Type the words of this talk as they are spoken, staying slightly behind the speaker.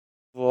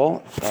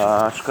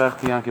Shkoyach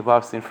to Yanki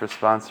Bobstein for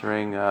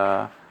sponsoring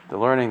the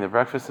learning, the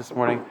breakfast this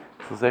morning.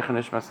 It's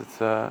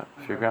for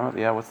your grandmother.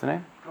 Yeah, what's the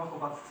name?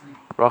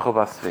 Rachel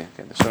Basvi.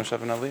 Okay, the Shem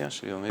Shavan Aliyah.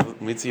 She will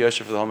meet the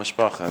Yosef for the whole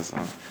mishpacha.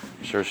 I'm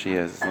sure she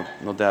is.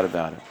 No doubt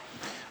about it.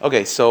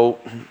 Okay, so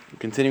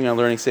continuing on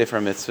learning Sefer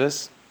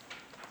Mitzvahs.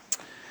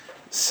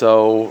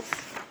 So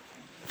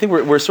I think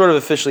we're sort of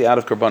officially out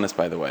of Karbanis,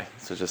 by the way.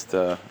 So just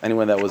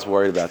anyone that was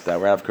worried about that,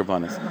 we're out of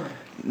Karbanis.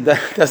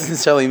 That doesn't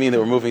necessarily mean that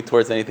we're moving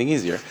towards anything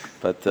easier,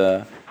 but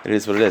it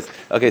is what it is.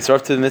 Okay, so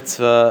up to the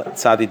mitzvah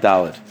Tzadi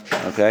Daled.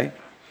 Okay,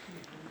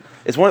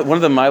 it's one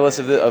of the milas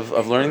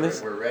of learning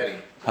this. We're ready.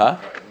 Huh?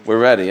 We're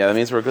ready. Yeah, that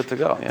means we're good to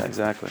go. Yeah,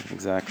 exactly.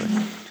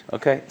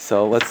 Okay,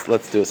 so let's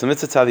do it. So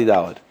mitzvah Tzadi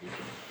Daled.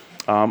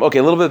 Okay,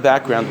 a little bit of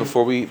background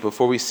before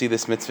we see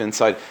this mitzvah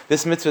inside.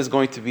 This mitzvah is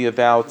going to be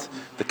about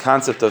the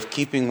concept of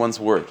keeping one's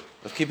word.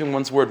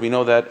 We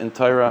know that in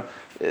Torah,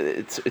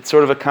 it's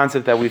sort of a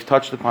concept that we've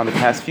touched upon the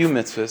past few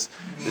mitzvahs.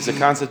 There's a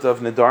concept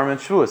of nedarim and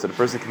shvuos, that a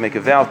person can make a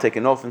vow, take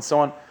an oath, and so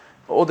on.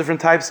 All different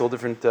types, all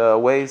different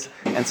ways.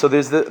 And so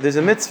there's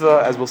a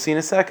mitzvah, as we'll see in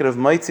a second, of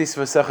maitzis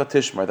v'secha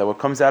tishmar, that what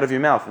comes out of your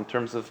mouth in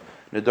terms of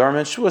nedarim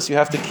and shvuos, you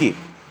have to keep.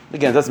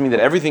 Again, it doesn't mean that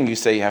everything you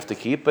say you have to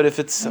keep, but if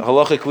it's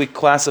halachically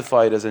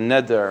classified as a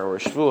neder or a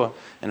shvua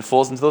and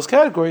falls into those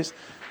categories,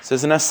 it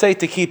says an asay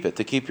to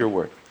keep your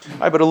word. All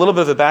right, but a little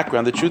bit of a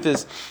background. The truth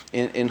is,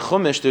 in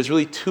Chumash, there's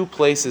really two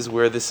places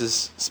where this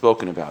is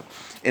spoken about.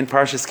 In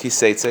Parshas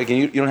Kiseitze, again,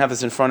 you don't have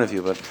this in front of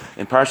you, but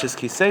in Parshas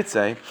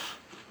Kiseitze,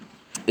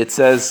 it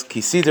says,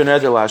 Kisider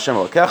neder la Hashem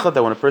al-kecha,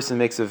 that when a person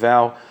makes a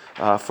vow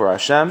for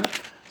Hashem,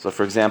 so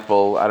for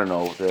example, I don't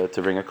know,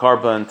 to bring a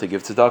korban, to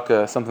give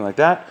tzedakah, something like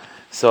that.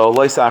 So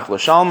loisach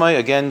l'shalmai,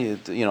 again,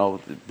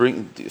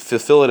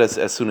 fulfill it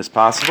as soon as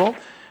possible.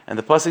 And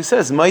the pasuk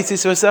says,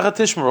 "Maitzis v'secha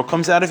tishmar," what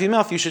comes out of your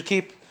mouth, you should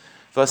keep.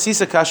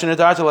 V'asisa kasher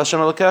nedarta l'Hashem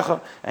elokecha,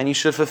 and you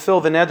should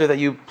fulfill the neder that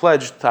you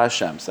pledged to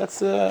Hashem. So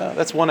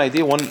that's one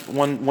idea,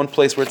 one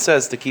place where it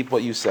says to keep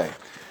what you say.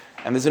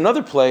 And there's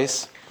another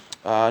place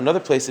in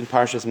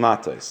Parshas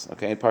Matos.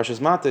 Okay, in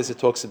Parshas Matos it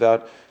talks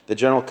about the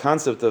general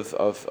concept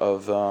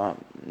of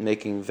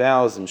making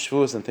vows and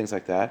shvuos and things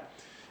like that.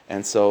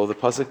 And so the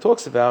pasuk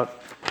talks about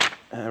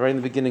right in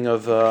the beginning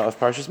of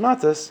Parshas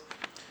Matos,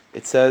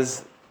 it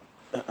says.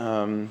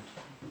 So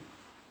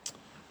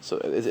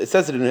it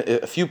says it in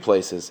a few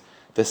places.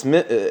 This,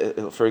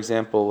 for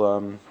example,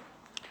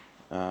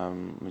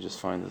 let me just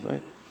find it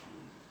right.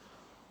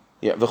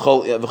 Yeah,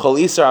 v'chol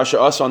isar asher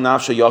asa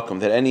nafsha yakum,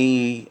 that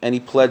any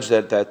pledge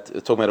that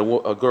talking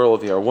about a girl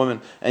over here, a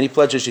woman, any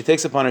pledge that she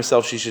takes upon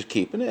herself, she should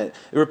keep, and it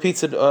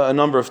repeats it a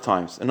number of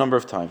times,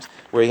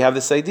 where you have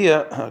this idea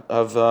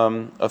of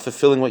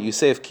fulfilling what you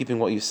say, of keeping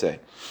what you say.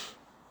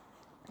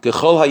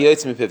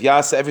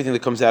 Everything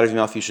that comes out of your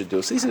mouth you should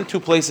do. So these are the two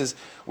places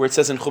where it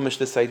says in Chumash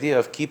this idea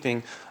of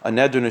keeping a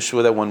neder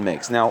neshua that one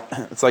makes. Now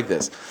it's like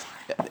this.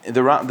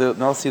 Now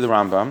let's see the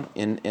Rambam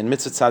in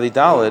Mitzvah Tzadi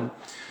Daled.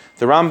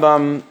 The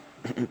Rambam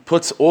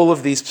puts all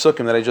of these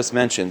psukim that I just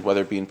mentioned,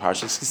 whether it be in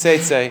Parshas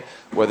Kiseitze,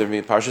 whether it be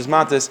in Parshas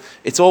Matos,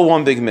 it's all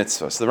one big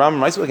mitzvah. So the Rambam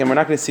writes, again, we're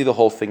not going to see the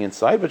whole thing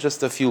inside, but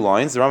just a few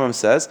lines. The Rambam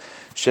says,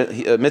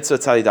 Mitzvah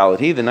Tzadi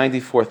Daled, the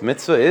 94th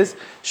mitzvah is,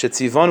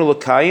 Shetzivonu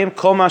l'kayim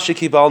kol ma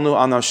shekibalnu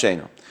an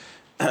Hashem.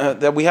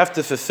 That we have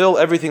to fulfill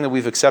everything that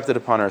we've accepted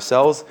upon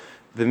ourselves,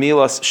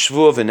 b'milas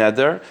shvua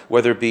v'neder,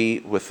 whether it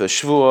be with a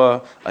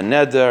shvua, a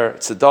neder,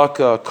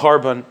 tzedakah,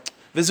 korban,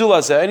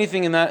 Vizulaza,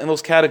 anything in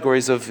those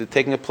categories of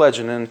taking a pledge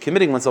and then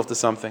committing oneself to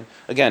something.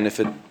 Again, if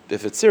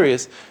it's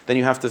serious, then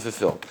you have to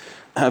fulfill.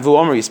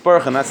 V'omer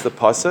yisparach, and that's the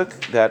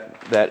pasuk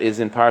that is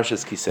in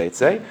Parashas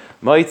Kiseitze.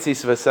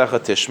 Maitzis v'secha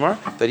tishmar,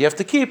 that you have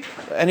to keep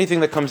anything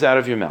that comes out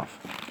of your mouth.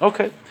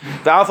 Okay.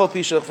 V'alfal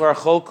pishach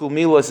v'archolku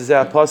milos is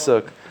that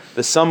pasuk.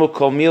 V'samu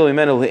kol mil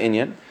imenu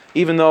le'inyan.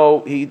 Even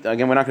though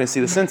again, we're not going to see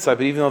this inside,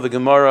 but even though the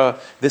Gemara,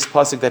 this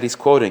pasuk that he's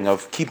quoting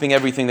of keeping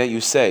everything that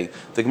you say,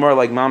 the Gemara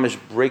like Mamish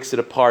breaks it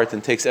apart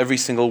and takes every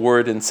single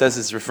word and says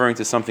it's referring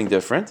to something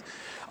different.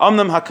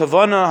 Amnam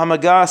hakavana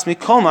hamagas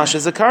mikol ma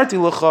shezakarti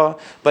lecha.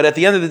 But at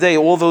the end of the day,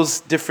 all those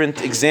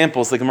different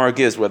examples the Gemara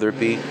gives, whether it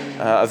be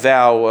a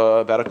vow,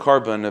 about a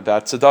korban,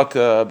 about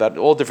tzedakah, about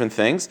all different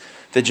things,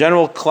 the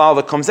general klal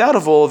that comes out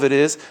of all of it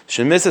is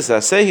shemisas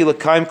asehi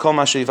lekaim kol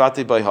ma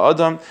sheivati by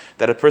ha'adam,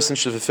 that a person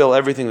should fulfill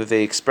everything that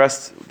they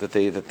expressed, that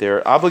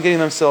they're obligating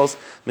themselves,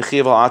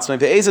 mechiyav al atzmai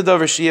ve'ezah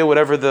davar shia,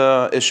 whatever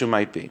the issue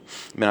might be.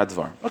 Min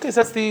advar. Okay,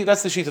 so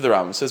that's the sheet of the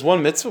Rambam. It says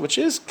one mitzvah, which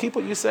is keep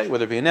what you say,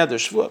 whether it be a neder,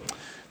 shvua.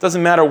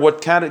 Doesn't matter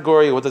what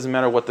category, or doesn't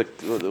matter what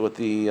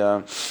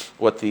the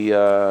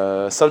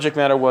subject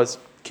matter was.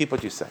 Keep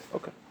what you say.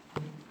 Okay.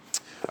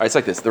 All right, it's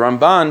like this. The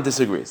Ramban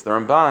disagrees. The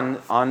Ramban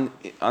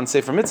on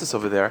Sefer Mitzvahs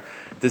over there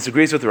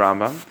disagrees with the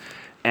Rambam,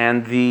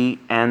 and the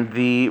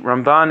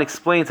Ramban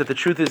explains that the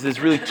truth is there's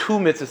really two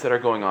mitzvahs that are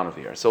going on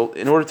over here. So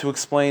in order to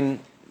explain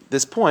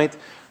this point,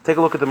 take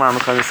a look at the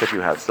Marmakan that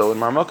you have. So in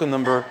Marmakan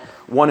number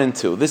 1 and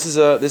 2, this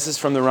is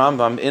from the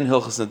Rambam in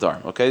Hilchos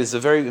Nedarim. Okay, this is a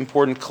very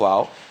important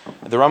klal.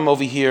 The Rambam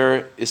over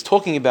here is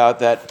talking about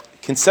that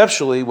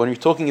conceptually, when you're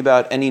talking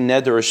about any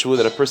neder or shvua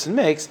that a person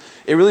makes,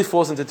 it really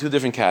falls into two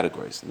different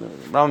categories.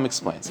 Rambam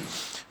explains.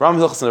 Rambam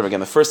Hilchos Nedarim, again,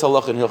 the first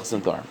halachah in Hilchos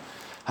Nedarim.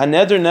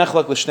 Haneder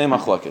nechlak l'shnei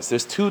machlokes.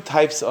 There's two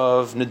types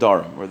of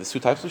nedarim, or there's two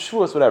types of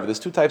shvuos, whatever. There's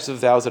two types of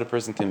vows that a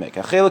person can make.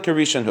 Hachelak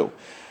harishan hu.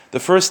 The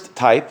first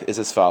type is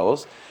as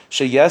follows: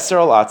 sheyeser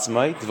al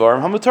atzmai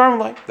dvarim hamutarim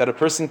lai. That a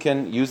person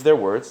can use their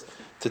words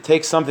to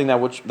take something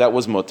that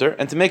was mutter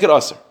and to make it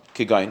aser.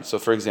 Kigain. So,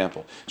 for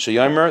example,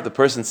 sheyomer, the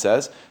person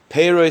says,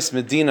 peiros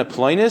medina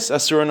ploinis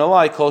asur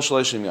nalai kol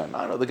shalashim yom.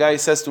 I don't know. The guy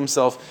says to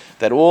himself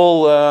that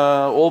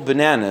all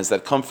bananas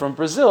that come from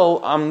Brazil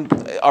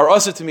are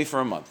aser to me for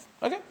a month.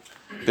 Okay.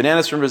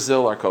 Bananas from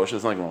Brazil are kosher,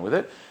 there's nothing wrong with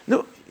it.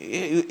 No,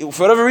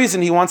 for whatever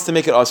reason, he wants to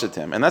make it asher to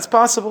him, and that's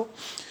possible.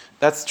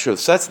 That's true.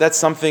 So that's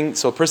something,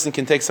 so a person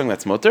can take something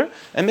that's mutter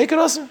and make it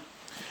asher.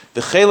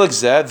 The chelak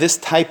zeh, this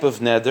type of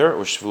neder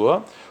or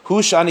shvua,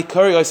 hu shani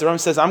kari, the Rambam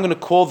says, I'm going to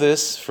call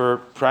this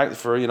for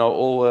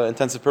all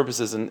intensive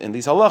purposes in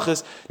these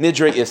halachas,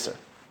 nidrei iser.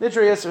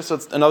 Nidrei iser, so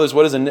in other words,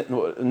 what does a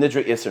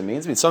nidrei iser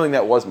means? It means something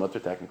that was mutter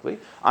technically.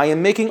 I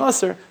am making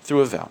asher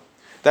through a vow.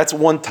 That's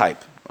one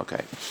type.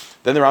 Okay.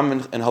 Then the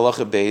Rambam in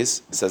Halacha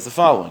Beis says the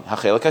following: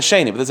 Hachelak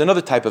hasheni. But there's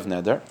another type of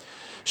neder.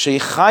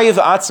 Shechayev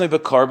atzmei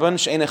bekarban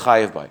she'ene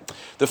chayev by.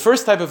 The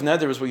first type of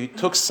neder is where you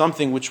took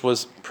something which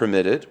was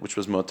permitted, which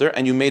was mutter,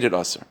 and you made it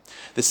aser.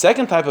 The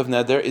second type of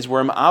neder is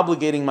where I'm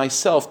obligating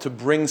myself to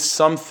bring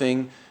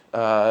something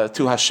to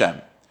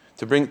Hashem,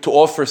 to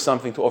offer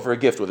something, to offer a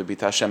gift, whether it be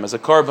to Hashem as a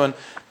karban,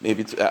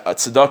 maybe a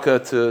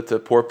tzedakah to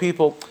poor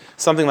people,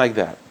 something like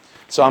that.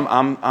 So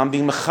I'm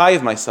being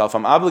mechayev myself.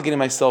 I'm obligating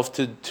myself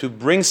to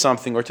bring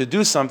something or to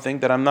do something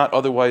that I'm not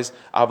otherwise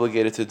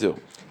obligated to do.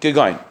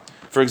 Gegain.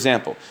 For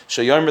example,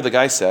 Shayomer, the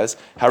guy says,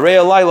 Harei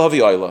alai lahavi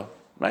oila.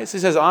 Right? So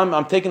he says,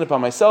 I'm taking it upon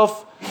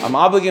myself. I'm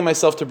obligating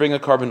myself to bring a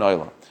carbon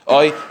oila.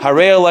 Oi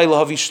Harei alai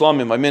lahavi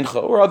shlamim, my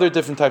mincha, or other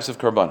different types of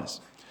karbanas.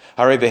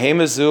 Harei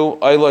behemazu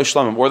oila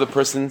shlamim, or the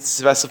person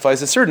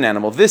specifies a certain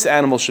animal. This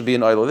animal should be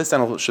an oila. This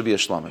animal should be a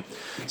shlamim.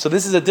 So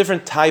this is a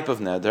different type of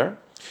neder.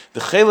 The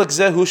chelak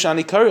zeh hu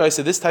shani kari, I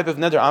said this type of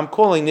neder I'm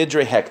calling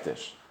nidrei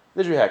hektish.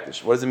 Nidrei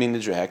hektish. What does it mean,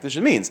 nidrei hektish?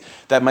 It means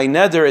that my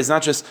neder is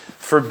not just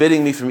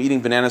forbidding me from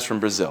eating bananas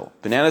from Brazil.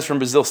 Bananas from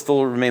Brazil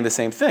still remain the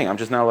same thing. I'm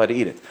just not allowed to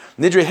eat it.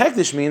 Nidrei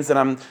hektish means that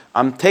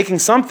I'm taking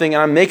something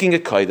and I'm making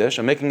it kodesh.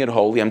 I'm making it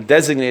holy. I'm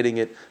designating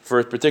it for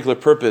a particular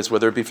purpose,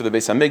 whether it be for the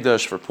Beis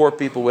Hamikdash, for poor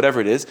people,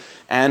 whatever it is,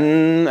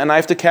 and I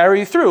have to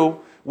carry through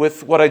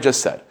with what I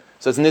just said.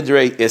 So it's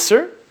nidrei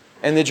iser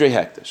and nidrei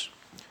hektish.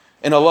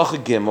 In Halacha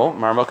Gimel,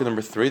 Marmaka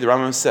number 3, the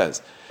Rambam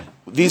says,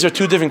 these are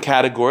two different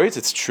categories,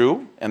 it's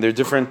true, and they're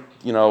different,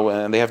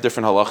 and they have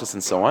different halachas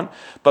and so on.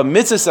 But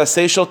mitzvah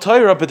aseh shel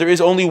Torah, but there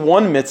is only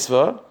one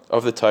mitzvah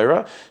of the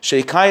Torah,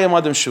 sheikayim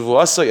adam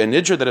shavuasai, a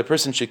nidra, that a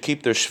person should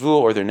keep their shvu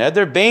or their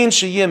neder, bein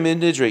sheyeh min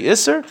nidrei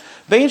iser,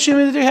 bein sheyeh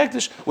min nidrei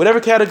hektish,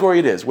 whatever category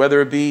it is, whether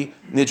it be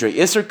nidrei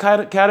iser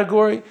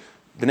category,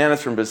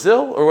 bananas from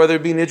Brazil, or whether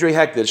it be nidrei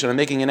hektish, and I'm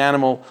making an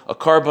animal a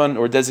karban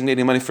or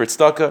designating money for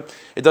tzedakah,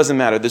 it doesn't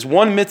matter. There's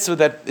one mitzvah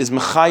that is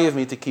mechayev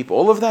me to keep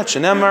all of that.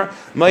 Shenemar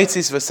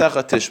maitzis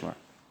v'secha tishmar.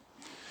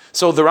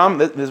 So the Rambam,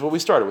 this is what we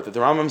started with. The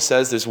Rambam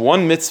says there's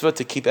one mitzvah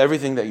to keep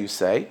everything that you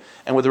say,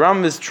 and what the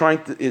Rambam is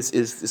trying to,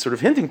 is sort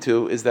of hinting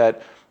to is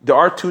that there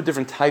are two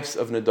different types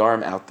of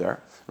nedarim out there,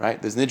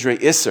 right? There's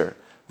nidrei iser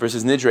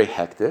versus nidrei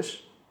hektish,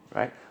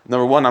 right?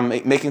 Number one, I'm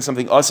making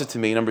something asur to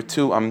me. Number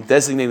two, I'm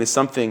designating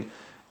something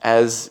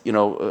as, for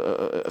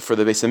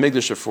the Beis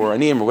Hamikdash or for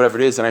Aniyim or whatever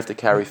it is, and I have to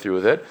carry through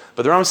with it.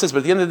 But the Rambam says, but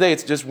at the end of the day,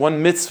 it's just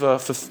one mitzvah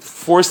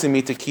forcing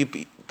me to keep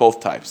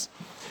both types.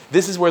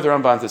 This is where the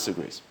Ramban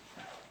disagrees.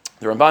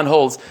 The Ramban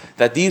holds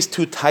that these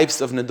two types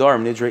of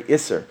nedarim, nidrei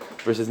iser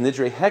versus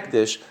nidrei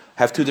hektish,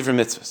 have two different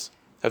mitzvahs.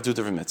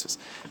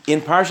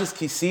 In Parshas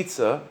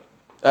Kisitza,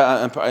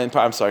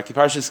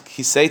 Parshas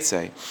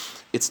Kiseitze,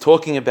 it's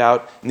talking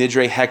about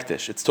nidrei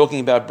hektish. It's talking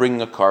about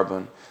bringing a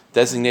carbon,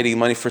 designating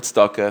money for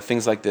tzedakah,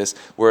 things like this,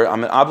 where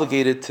I'm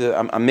obligated to,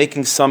 I'm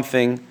making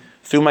something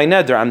through my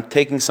neder. I'm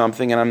taking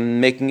something and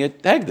I'm making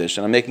it hegdish,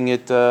 and I'm making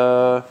it,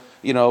 owed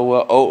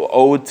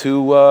to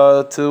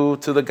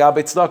the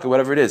gabei tzedakah,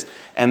 whatever it is.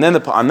 And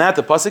then on that,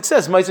 the pasuk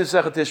says, "Ma'aser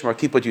sechet tishmar,"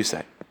 keep what you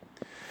say.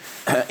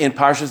 In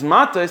Parshas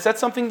Matos,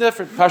 that's something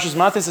different. Parshas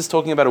Matos is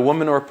talking about a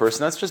woman or a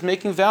person that's just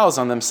making vows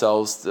on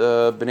themselves,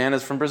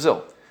 bananas from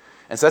Brazil.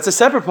 And so that's a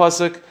separate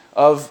pasuk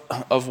of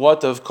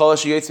kol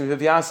asher yotzim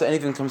v'vyasa,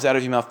 anything that comes out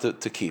of your mouth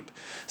to keep.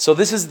 So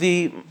this is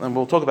and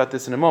we'll talk about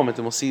this in a moment,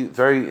 and we'll see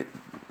very,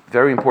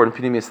 very important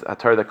pneumius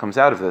atar that comes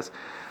out of this.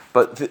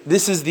 But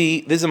this is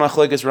a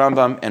machlekes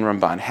Rambam and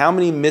Ramban. How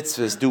many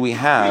mitzvahs do we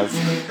have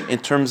in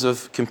terms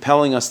of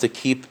compelling us to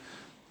keep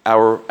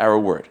our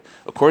word?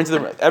 According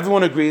to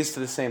everyone agrees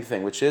to the same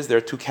thing, which is there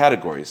are two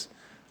categories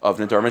of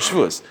nidar and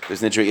shvuos.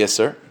 There's nidrei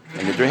iser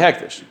and nidrei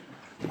hektish.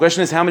 The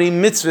question is, how many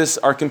mitzvahs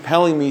are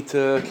compelling me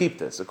to keep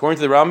this? According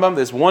to the Rambam,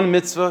 there's one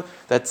mitzvah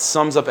that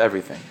sums up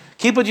everything.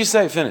 Keep what you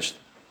say, finished.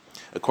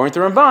 According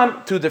to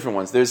Ramban, two different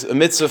ones. There's a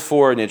mitzvah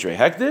for nidrei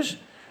hektish,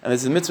 and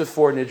there's a mitzvah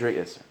for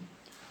nidrei iser.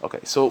 Okay,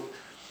 so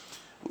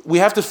we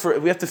have to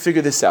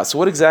figure this out. So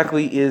what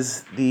exactly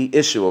is the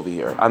issue over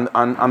here?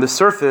 On the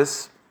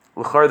surface,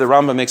 the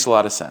Rambam makes a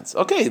lot of sense.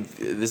 Okay,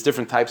 there's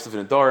different types of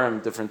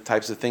nedarim, different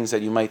types of things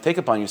that you might take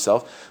upon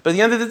yourself, but at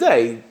the end of the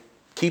day,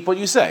 keep what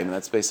you say. I mean,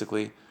 that's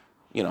basically,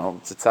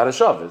 it's a tzad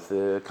hashav, it's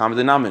the common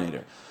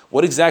denominator.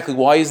 Why is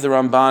the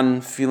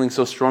Ramban feeling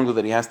so strongly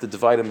that he has to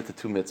divide them into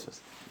two mitzvahs?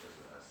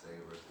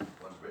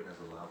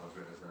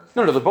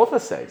 No, they're both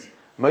essays.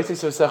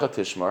 Maitzis V'secha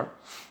Tishmar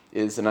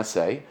is an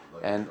essay,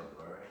 and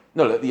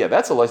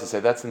that's a lice essay.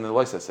 That's in the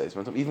lice essays.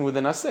 Even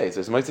within essays,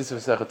 there's Maitzis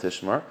V'secha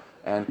Tishmar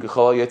and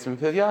Gechol Yetzim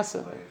Piv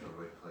Yasa.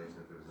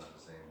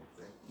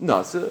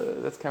 No,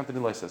 that's counted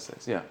in lice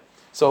essays. Yeah.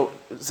 So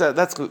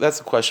that's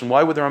the question.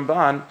 Why would the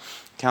Ramban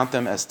count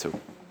them as two?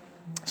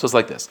 So it's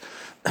like this.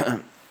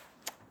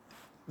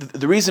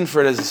 The reason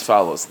for it is as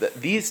follows: that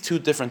these two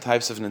different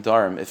types of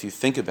nedarim, if you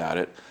think about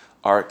it,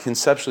 are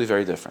conceptually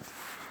very different.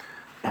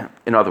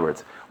 In other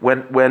words,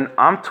 when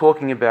I'm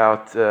talking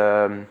about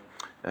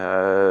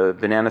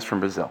bananas from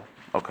Brazil,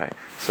 okay,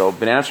 so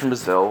bananas from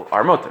Brazil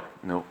are mutter.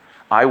 No,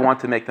 I want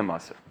to make them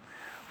mutter.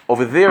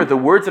 Over there, the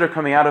words that are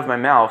coming out of my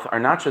mouth are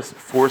not just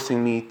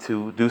forcing me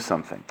to do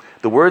something.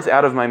 The words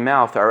out of my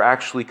mouth are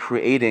actually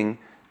creating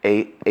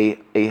a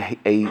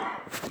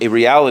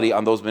reality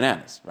on those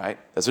bananas, right?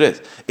 That's what it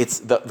is. It's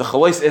the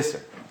chalais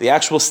iser, the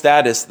actual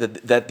status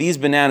that these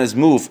bananas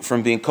move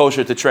from being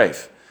kosher to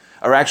treif,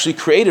 are actually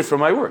created from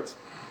my words.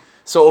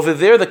 So over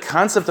there, the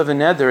concept of a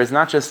neder is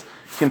not just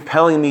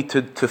compelling me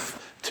to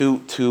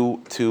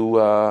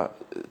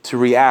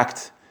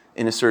react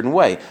in a certain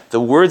way. The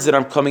words that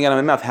I'm coming out of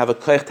my mouth have a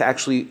koich to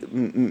actually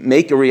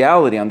make a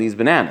reality on these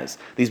bananas.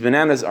 These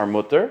bananas are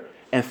mutter,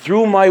 and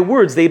through my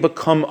words, they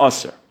become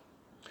aser.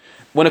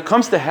 When it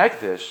comes to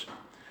hektish,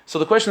 so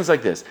the question is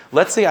like this.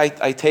 Let's say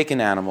I take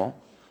an animal,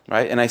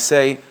 right, and I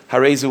say,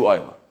 harezu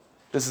oila.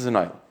 This is an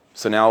oila.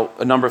 So now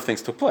a number of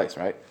things took place,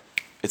 right?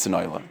 It's an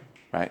oila,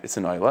 right? It's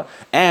an oila.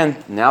 And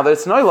now that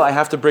it's an oila, I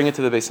have to bring it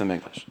to the Beis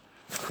HaMikdash.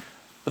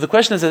 But the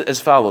question is as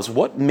follows.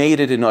 What made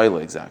it an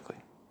oila exactly?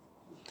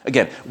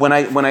 Again, when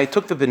I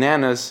took the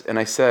bananas and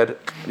I said,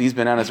 these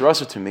bananas are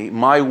also to me,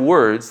 my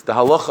words, the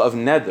halacha of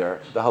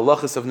neder, the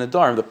halachas of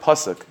nedarim, the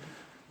pasuk,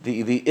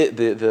 the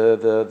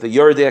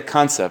Yeridea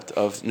concept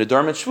of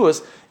nedarim and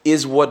shvuos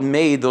is what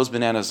made those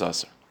bananas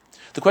aser.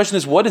 The question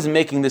is, what is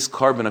making this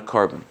carbon a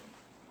carbon?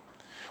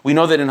 We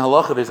know that in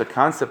halacha there's a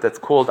concept that's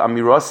called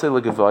amirase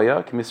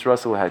legavaya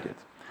k'misrase leheged.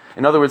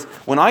 In other words,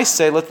 when I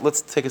say,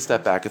 let's take a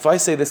step back. If I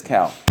say this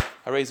cow,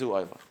 harezu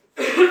oila,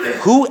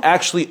 who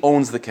actually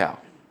owns the cow?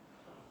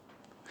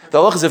 The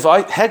halacha is if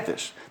I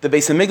hegdish, the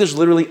Beis HaMikdash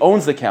literally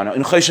owns the cow. Now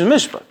in Choshen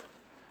Mishpat,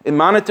 in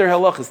monetary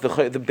halachas, the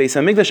Beis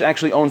HaMikdash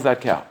actually owns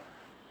that cow,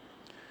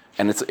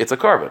 and it's a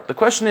carbon. The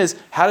question is,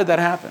 how did that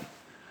happen?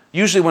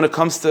 Usually, when it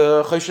comes to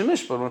Choshen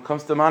Mishpat, when it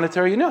comes to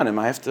monetary union,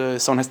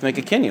 someone has to make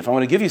a kinyan. If I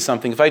want to give you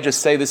something, if I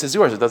just say this is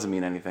yours, it doesn't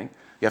mean anything.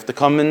 You have to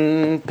come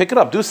and pick it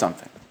up, do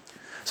something.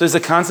 So there's a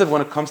concept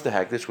when it comes to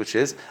hektish, which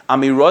is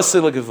amirase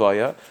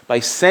legavaya, by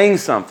saying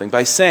something,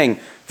 by saying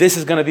this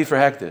is going to be for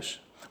hektish,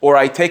 or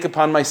I take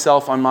upon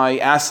myself on my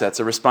assets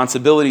a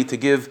responsibility to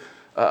give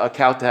a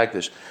cow to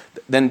hektish.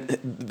 Then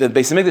the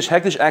Beis HaMikdash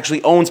hektish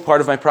actually owns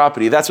part of my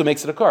property. That's what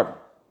makes it a carbon.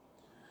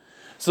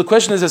 So the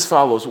question is as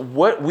follows: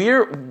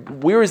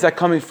 where is that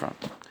coming from?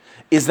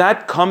 Is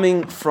that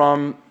coming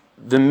from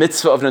the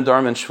mitzvah of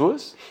nedarim and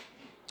shvuos,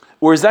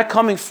 or is that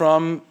coming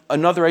from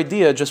another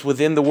idea just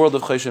within the world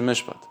of Choshen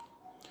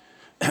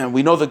Mishpat?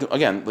 We know the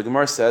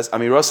Gemara says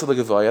amirasa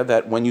legavaya,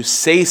 that when you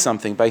say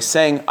something by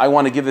saying I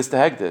want to give this to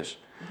hektish,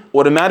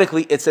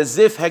 automatically it's as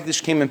if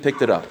hektish came and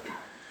picked it up.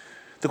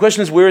 The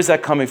question is, where is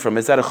that coming from?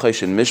 Is that a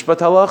Choshen Mishpat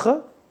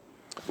halacha,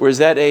 or is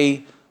that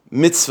a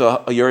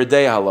mitzvah, a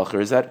Yeridei halacha,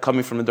 or is that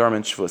coming from the Nedarim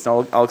and Shvuos?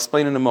 Now, I'll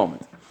explain in a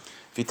moment.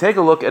 If you take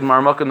a look at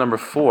Marmukah number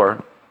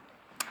 4,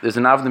 there's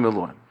an Avnei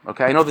Miluim.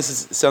 Okay, I know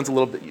sounds a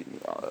little bit,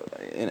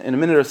 in a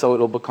minute or so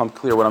it'll become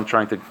clear what I'm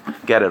trying to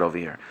get at over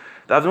here.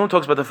 The Avnei Miluim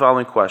talks about the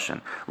following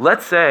question.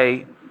 Let's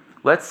say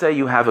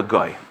you have a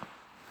guy,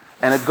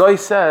 and a guy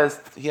says,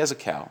 he has a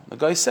cow. The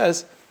guy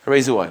says,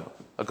 harezu oila.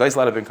 A guy's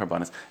allowed to bring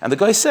karbanis. And the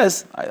guy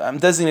says, I'm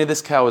designating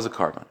this cow as a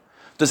carbon.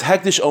 Does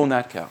hektish own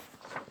that cow?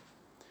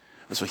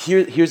 So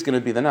here's going to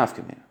be the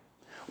nafkamina.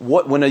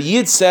 When a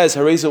yid says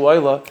harezu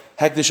oila,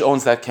 hektish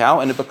owns that cow,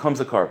 and it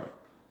becomes a carbon,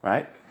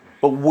 right?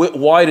 But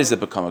why does it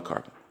become a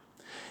carbon?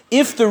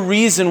 If the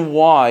reason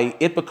why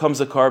it becomes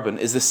a carbon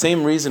is the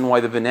same reason why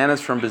the bananas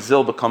from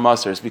Brazil become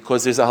asers,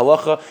 because there's a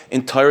halacha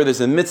in Torah,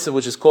 there's a mitzvah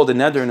which is called a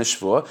neder and a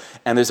shvua,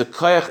 and there's a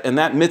koyach in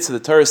that mitzvah, the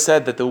Torah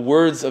said that the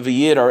words of a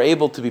yid are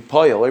able to be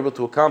poyel, are able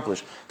to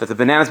accomplish, that the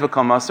bananas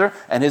become aser,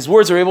 and his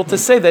words are able to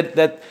say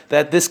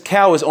that this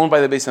cow is owned by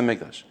the Beis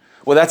HaMikdash.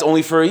 Well, that's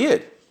only for a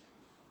yid.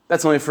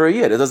 That's only for a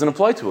yid. It doesn't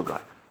apply to a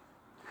guy.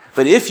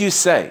 But if you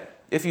say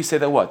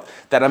that what?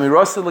 That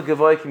amirasa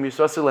legavai kim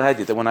yisrasa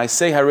lehedit, that when I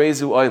say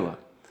harezu oila,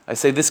 I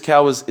say this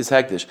cow is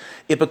hektish,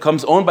 it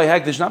becomes owned by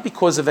hektish not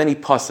because of any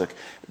pasuk.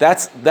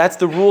 That's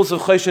the rules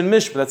of Choshen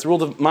Mishpat. That's the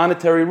rules of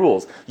monetary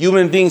rules.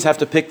 Human beings have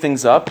to pick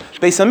things up.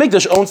 Beis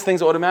HaMikdash owns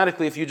things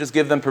automatically if you just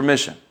give them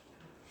permission.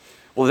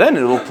 Well, then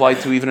it will apply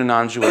to even a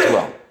non-Jew as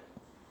well.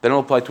 Then it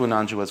will apply to a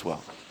non-Jew as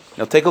well.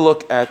 Now take a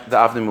look at the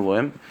Avnei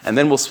Miluim, and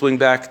then we'll swing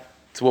back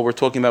to what we're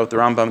talking about with the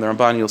Rambam. The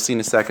Ramban, you'll see in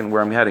a second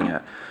where I'm heading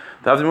at.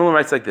 The Avnei Miluim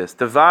writes like this: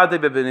 Tavade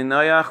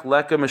bebeninayach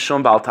leka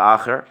mishum bal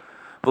ta'acher.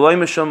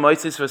 When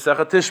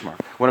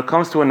it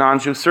comes to a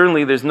non-Jew,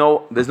 certainly there's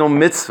no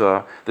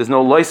mitzvah, there's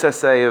no lois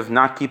asay of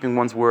not keeping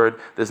one's word,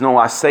 there's no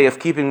asay of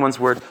keeping one's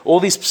word. All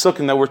these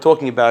psukim that we're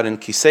talking about in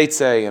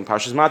Kiseitze and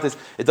Parshas Matis,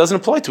 it doesn't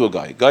apply to a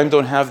guy. Guys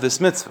don't have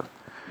this mitzvah.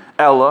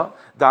 Ella,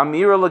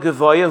 da'amira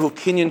legavaya hu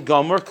kinyan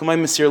gomer k'may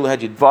mesir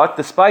lehedid. But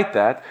despite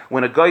that,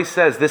 when a guy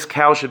says this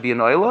cow should be an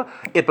oila,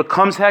 it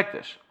becomes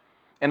hektish,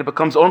 and it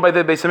becomes owned by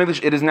the Beis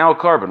Hamikdash. It is now a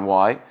carbon.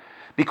 Why?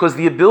 Because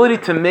the ability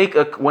to make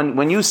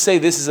when you say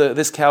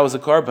this cow is a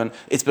carbon,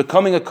 it's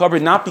becoming a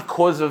carbon not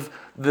because of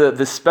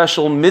the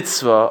special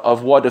mitzvah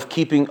of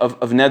keeping of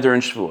neder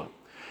and shvua.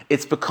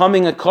 It's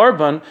becoming a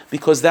carbon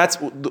because that's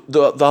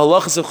the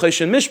halachas of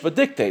Choshen Mishpat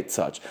dictate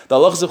such. The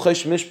halachas of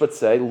Choshen Mishpat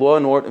say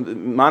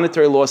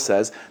monetary law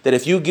says that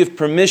if you give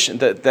permission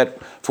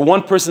that for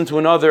one person to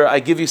another, I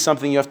give you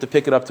something, you have to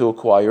pick it up to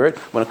acquire it.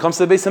 When it comes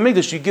to the Beis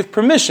Hamikdash, you give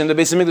permission, the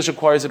Beis Hamikdash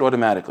acquires it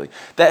automatically.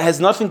 That has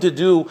nothing to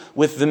do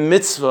with the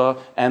mitzvah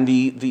and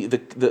the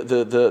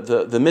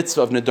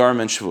mitzvah of nedarim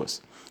and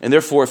shvuos. And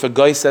therefore, if a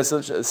guy says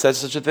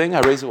such a thing,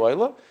 harei zu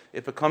oila,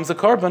 it becomes a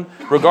carbon,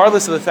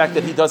 regardless of the fact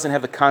that he doesn't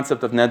have the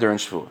concept of neder and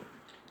shvuah.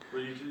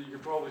 But you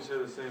could probably say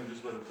the same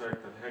just by the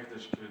fact that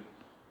Hekdesh could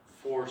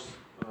force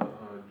a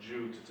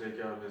Jew to take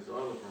out his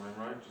oil from him,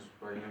 right?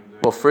 Just by him doing.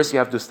 Well, first you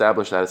have to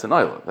establish that it's an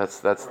oil.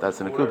 That's an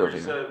akudah over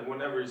here.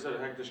 Whenever he said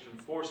Hekdesh can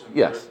force him.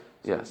 Yes. So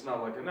yes. It's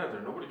not like a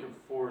neder. Nobody can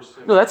force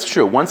him. No, that's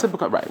true. Once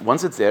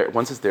it's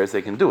theirs,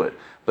 they can do it.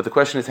 But the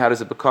question is, how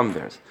does it become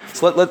theirs?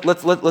 So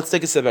let's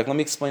take a step back. Let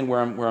me explain where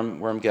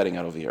I'm getting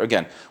at over here.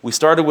 Again, we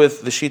started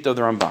with the Shlita of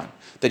the Ramban,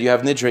 that you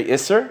have nidrei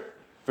iser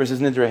versus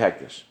nidrei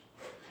hekdesh,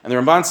 and the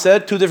Ramban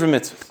said two different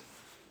mitzvahs.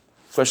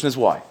 The question is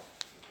why?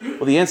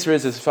 Well, the answer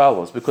is as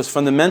follows: because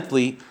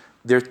fundamentally,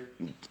 these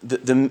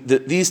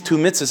two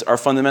mitzvahs are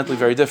fundamentally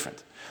very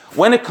different.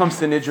 When it comes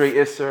to nidrei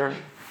iser,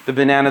 the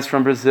bananas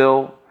from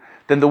Brazil,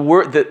 then the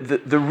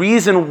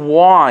reason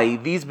why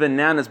these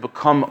bananas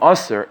become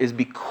usher is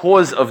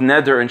because of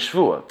neder and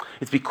shvua.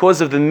 It's because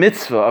of the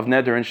mitzvah of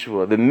neder and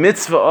shvua. The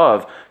mitzvah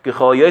of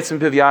gechal yotzim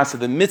piv yasa,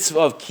 the mitzvah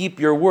of keep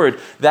your word.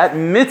 That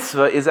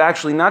mitzvah is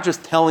actually not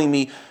just telling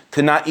me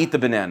to not eat the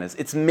bananas.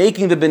 It's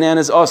making the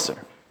bananas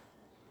usher.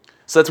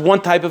 So that's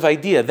one type of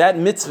idea. That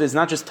mitzvah is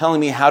not just telling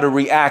me how to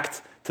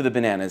react to the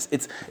bananas.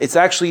 It's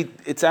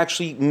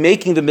actually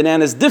making the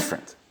bananas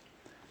different.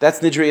 That's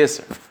nidrei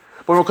iser.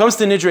 But when it comes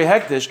to nidrei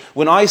hekdesh,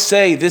 when I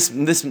say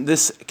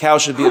this cow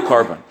should be a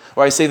carbon,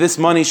 or I say this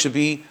money should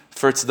be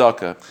for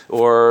tzedakah,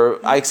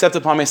 or I accept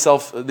upon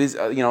myself these,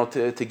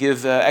 to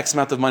give X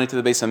amount of money to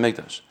the Beis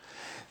Hamikdash,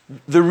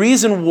 the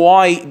reason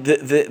why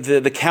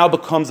the cow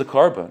becomes a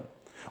carbon,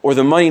 or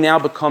the money now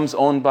becomes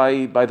owned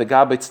by the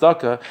Gabbai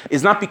tzedakah,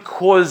 is not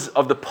because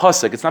of the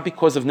pasuk. It's not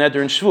because of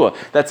neder and shvua.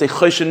 That's a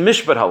choshen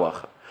mishpat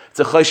halacha. It's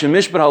a Choshen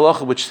Mishpat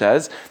halacha which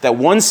says that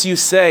once you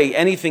say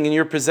anything in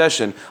your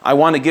possession, I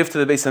want to give to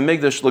the Beis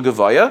Hamikdash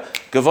l'gavaya,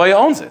 Gavaya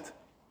owns it.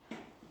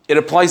 It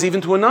applies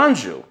even to a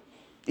non-Jew.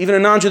 Even a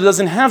non-Jew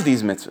doesn't have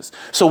these mitzvahs.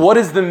 So what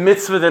is the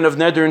mitzvah then of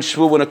neder and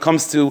shvu when it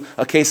comes to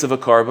a case of a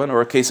carbon or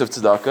a case of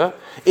tzedakah?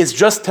 It's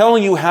just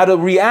telling you how to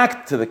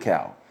react to the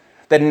cow.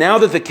 That now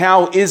that the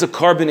cow is a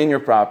carbon in your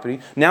property,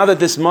 now that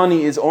this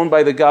money is owned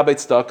by the Gabbai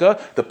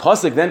tzedakah, the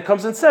pasuk then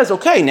comes and says,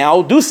 okay,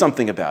 now do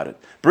something about it.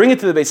 Bring it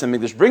to the Beis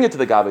Hamikdash, bring it to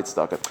the Gabbai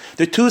tzedakah.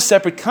 They're two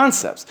separate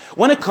concepts.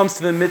 When it comes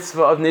to the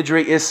mitzvah of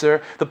nidrei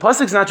iser, the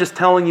pasuk is not just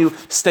telling you,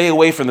 stay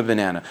away from the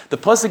banana. The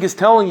pasuk is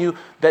telling you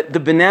that the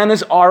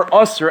bananas are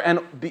usher,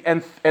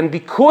 and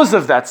because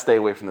of that, stay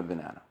away from the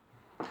banana.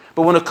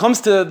 But when it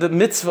comes to the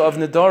mitzvah of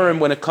nedarim,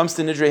 when it comes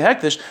to nidrei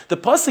hekdesh, the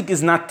pasuk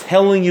is not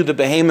telling you the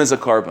behemoth is a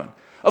carbon.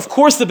 Of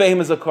course the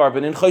behemoth is a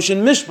carbon. In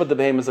Choshen Mishpat the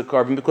behemoth is a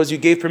carbon because you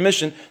gave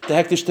permission to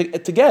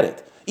hekdesh to get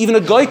it. Even a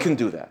guy can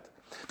do that.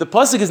 The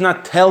pasuk is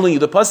not telling you,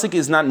 the pasuk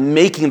is not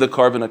making the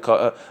carbon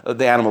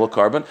the animal a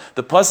carbon.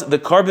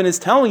 The carbon is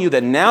telling you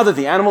that now that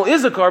the animal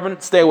is a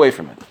carbon, stay away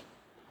from it.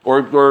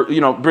 Or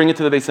bring it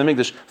to the Beis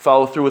Hamikdash,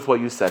 follow through with what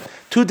you said.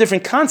 Two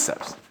different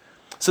concepts.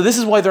 So this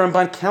is why the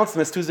Ramban counts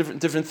them as two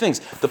different things.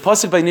 The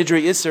pasuk by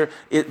Nidrei Iser,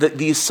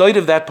 the side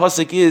of that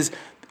pasuk is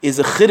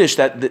a chiddush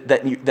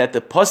that the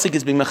pasuk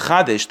is being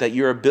mechadish,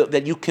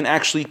 that you can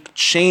actually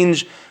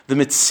change the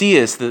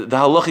mitzias, the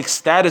halachic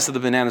status of the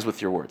bananas with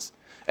your words,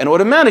 and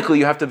automatically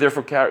you have to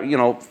therefore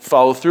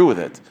follow through with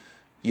it.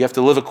 You have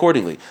to live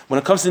accordingly. When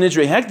it comes to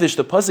nidrei hekdesh,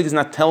 the pasuk is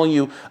not telling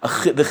you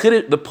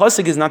the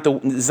pasuk is not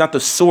the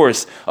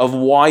source of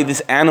why this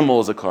animal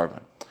is a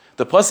carbon.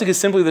 The pasuk is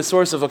simply the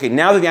source of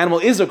now that the animal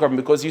is a carbon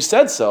because you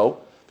said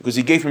so, because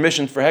you gave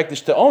permission for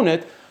hekdesh to own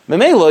it.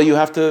 Memela, you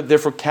have to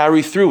therefore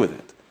carry through with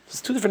it. It's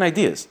two different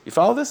ideas. You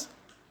follow this?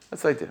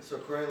 That's the idea. So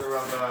according to the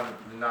Ramban,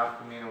 the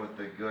nafkamina with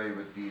the guy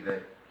would be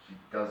that he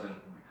doesn't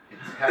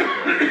it's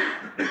hectic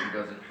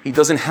if he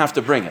doesn't have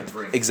to bring it.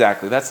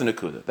 Exactly. That's the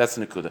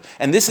Nakuda.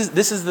 And this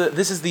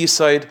is the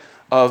side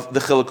of the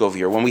chiluk over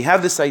here. When we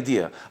have this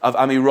idea of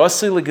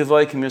amirasi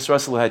legavai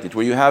k'misrasi lehedit,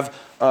 where you have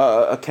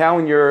a cow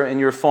in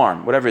your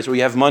farm, whatever it is, where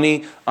you have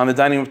money on the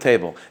dining room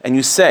table, and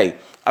you say,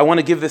 I want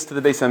to give this to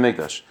the Beis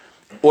HaMikdash.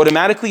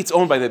 Automatically, it's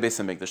owned by the Beis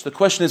HaMikdash. The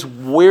question is,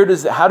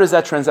 how does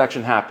that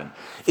transaction happen?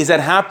 Is that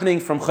happening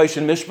from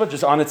Choshen Mishpat,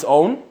 just on its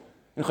own?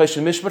 In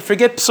Choshen Mishpat,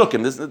 forget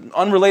Psukim. This is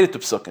unrelated to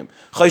Psukim.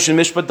 Choshen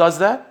Mishpat does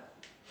that,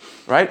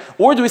 right?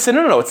 Or do we say,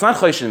 no, it's not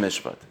Choshen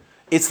Mishpat.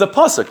 It's the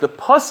pasuk. The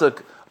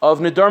pasuk of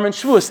Nedarim and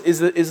Shavuos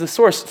is the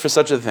source for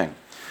such a thing.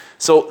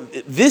 So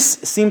this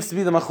seems to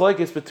be the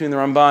machlokes between the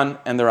Ramban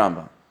and the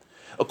Rambam.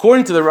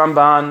 According to the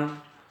Ramban,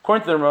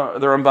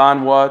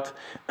 what?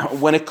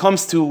 When it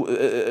comes to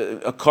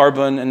a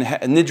carbon and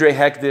nidrei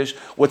hekdesh,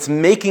 what's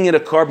making it a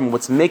carbon,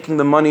 what's making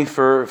the money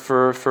for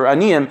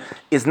aniyim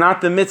is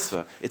not the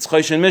mitzvah. It's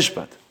choshen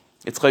mishpat.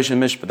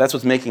 That's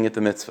what's making it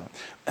the mitzvah,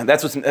 and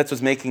that's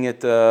what's making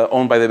it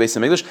owned by the Beis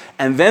HaMikdash.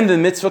 And then the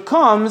mitzvah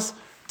comes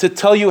to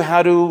tell you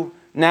how to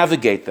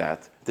navigate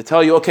that. To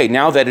tell you, okay,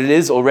 now that it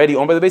is already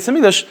owned by the Beis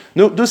HaMikdash,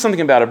 do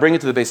something about it. Bring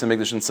it to the Beis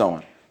HaMikdash and so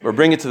on, or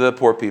bring it to the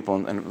poor people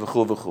and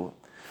v'chul v'chul.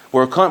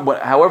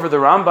 However, the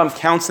Rambam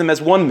counts them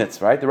as one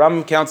mitzvah, right? The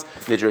Rambam counts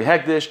nidrei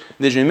hekdesh,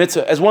 nidrei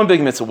mitzvah as one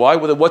big mitzvah. Why?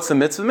 What's the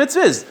mitzvah? The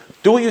mitzvah is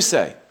do what you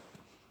say.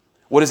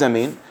 What does that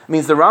mean? It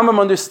means the Rambam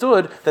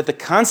understood that the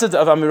concept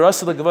of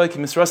amirasa legavai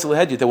k'misrasa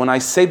lehedit, that when I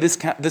say this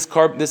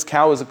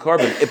cow is a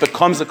carbon, it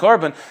becomes a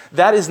carbon.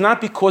 That is not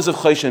because of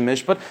choshen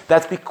mishpat.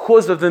 That's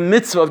because of the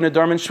mitzvah of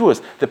nedarim and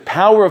shvuos. The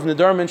power of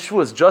nedarim and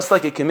shvuos, just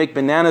like it can make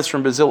bananas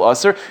from Brazil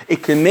aser,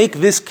 it can make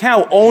this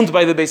cow owned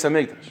by the Beis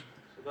HaMikdash.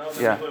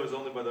 So that was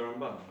only by the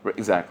Ramban.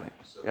 Exactly.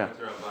 So Yeah. if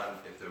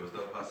there was no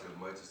pasuk of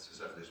Moises to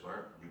Sef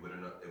Lishmar, you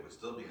wouldn't know. It would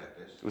still be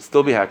hekdesh. It would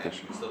still be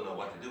hekdesh. You would still know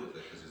what to do with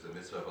it because there's a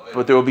mitzvah of oil.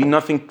 But there will be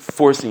nothing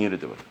forcing you to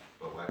do it.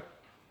 But why?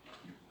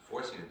 You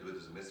forcing you to do it,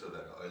 there's a mitzvah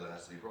that oil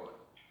has to be brought.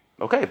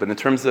 Okay, but in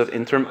terms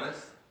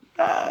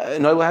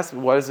an oil has to,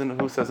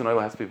 who says an oil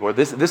has to be brought?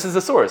 This is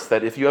the source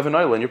that if you have an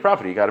oil in your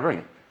property, you got to bring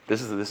it.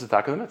 This is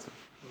talk of the mitzvah.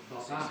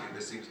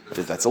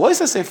 That's a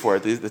license say for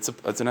it.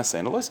 It's an essay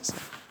and a license.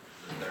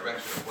 The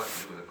direction of what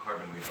to do with a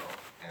carbon we know,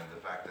 and the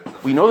fact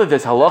that we know that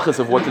there's halachas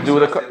of what to do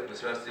with a carbon.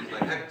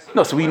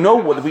 No, so we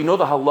know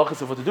the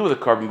halachas of what to do with a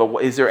carbon, but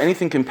is there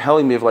anything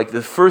compelling me of like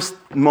the first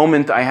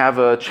moment I have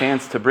a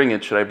chance to bring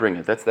it, should I bring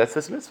it? That's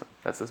this mitzvah.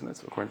 That's this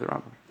mitzvah according to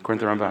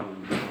Rambam.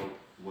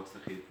 What's the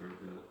hate for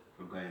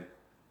Gaim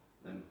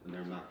when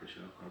they're not the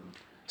show carbon?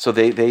 So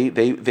they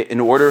in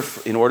order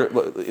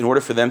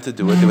for them to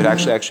do it, they would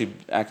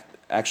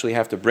actually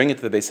have to bring it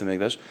to the Beis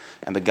HaMikdash,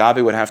 and the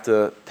Gabi would have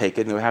to take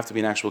it, and there would have to be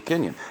an actual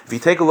kinyan. If you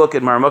take a look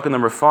at Maramukah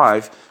number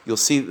 5, you'll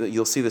see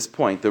this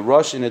point. The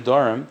Rosh in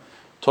Nedarim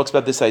talks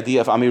about this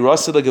idea of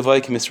amirasa legavai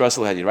k'misrasa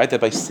lehedit, right?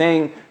 That by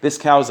saying this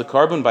cow is a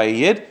carbon by a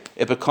yid,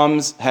 it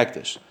becomes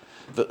hekdesh.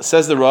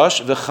 Says the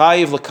Rosh,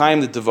 v'chayiv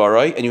l'kayim the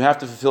devarai, and you have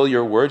to fulfill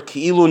your word,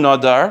 ki'ilu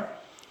nadar,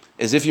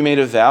 as if you made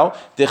a vow,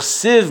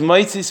 dechsiv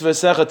maitzis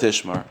v'secha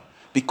tishmar.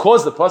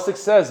 Because the pasuk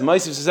says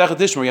maitzis v'secha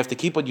tishmar, you have to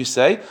keep what you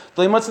say.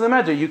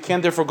 You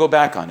can't therefore go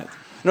back on it.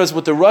 Notice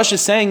what the Rosh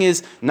is saying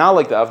is not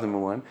like the Avnei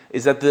Miluim,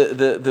 is that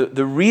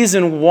the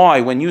reason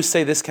why when you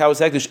say this cow is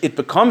hekdesh, it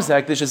becomes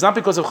hekdesh is not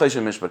because of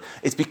choshen mishpat.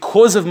 It's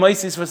because of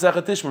maitzis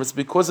v'secha tishmar. It's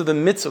because of the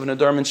mitzvah of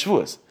nedarim and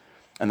shvuos,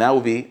 and that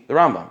will be the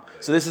Rambam.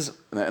 So this is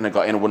and it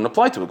wouldn't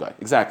apply to a guy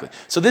exactly.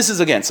 So this is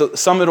again. So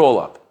sum it all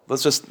up.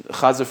 Let's just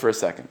chazer for a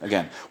second.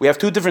 Again, we have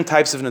two different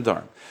types of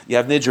nedarim. You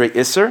have nidrei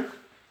iser,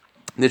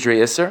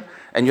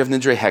 and you have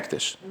nidrei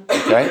hekdesh.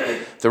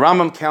 Okay, the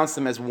Rambam counts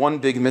them as one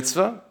big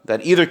mitzvah.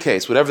 That either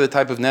case, whatever the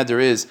type of neder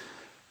is,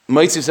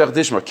 maitzis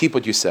v'secha keep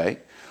what you say.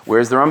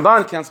 Whereas the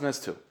Ramban counts them as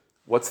two.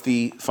 What's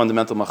the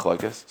fundamental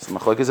machlokes? So the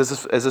machlokes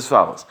is as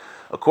follows.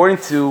 According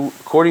to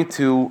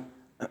the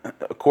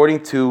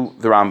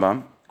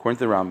Rambam,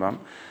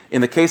 in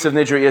the case of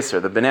nidrei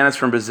iser, the bananas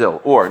from Brazil,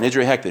 or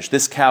nidrei hekdesh,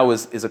 this cow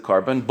is a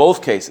carbon.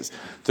 Both cases,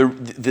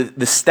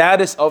 the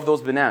status of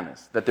those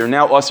bananas that they're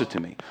now usher to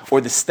me,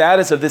 or the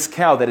status of this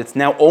cow that it's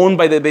now owned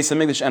by the Beis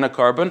HaMikdash and a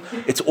carbon,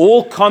 it's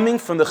all coming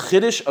from the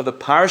chiddush of the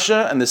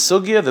parsha and the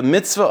sugya, the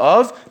mitzvah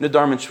of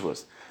nedarim and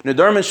shvuos.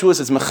 Nedarim and shvuos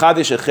is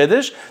mechadish a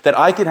chiddush that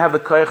I could have the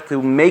koyach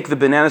to make the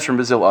bananas from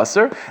Brazil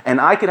usher,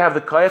 and I could have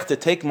the koyach to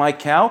take my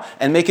cow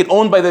and make it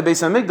owned by the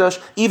Beis HaMikdash,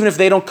 even if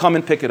they don't come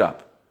and pick it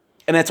up.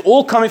 And it's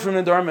all coming from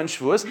Nedarim and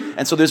Shavuos.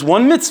 And so there's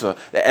one mitzvah,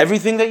 that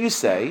everything that you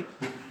say,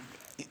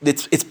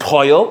 it's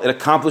poil, it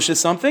accomplishes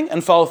something,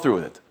 and follow through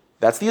with it.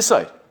 That's the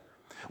aside.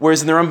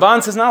 Whereas the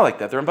Ramban says not like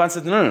that. The Ramban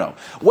says, no.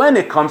 When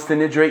it comes to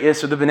Nidrei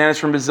Is or the bananas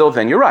from Brazil,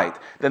 then you're right.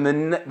 Then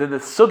the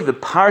sug, the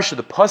parsha,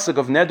 the pasuk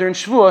of Neder and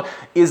Shvua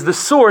is the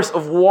source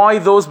of why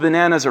those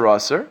bananas are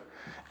aser,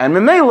 and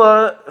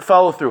Memela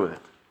follow through with it.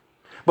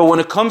 But when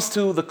it comes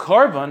to the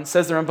carbon,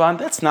 says the Ramban,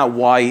 that's not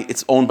why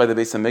it's owned by the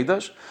Beis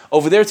HaMikdash.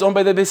 Over there, it's owned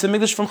by the Beis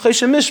HaMikdash from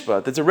Choshen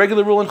Mishpat. That's a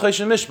regular rule in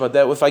Choshen Mishpat,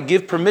 that if I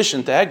give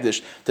permission to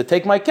Hegdish to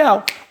take my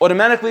cow,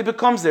 automatically it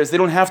becomes theirs. They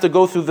don't have to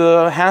go through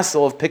the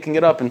hassle of picking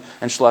it up and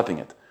schlepping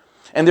it.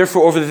 And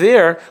therefore, over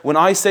there, when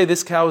I say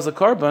this cow is a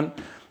carbon,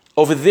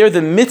 over there,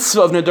 the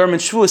mitzvah of Nedar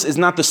and Shvuos is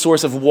not the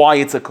source of why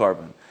it's a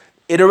carbon.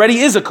 It already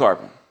is a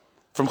carbon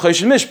from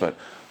Choshen Mishpat.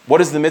 What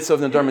is the mitzvah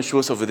of Nedar and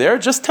Shvuos over there?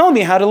 Just tell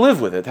me how to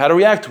live with it, how to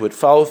react to it,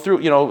 follow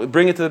through,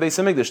 bring it to the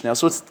Beis HaMikdash now.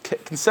 So it's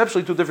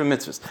conceptually two different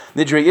mitzvahs.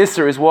 Nidrei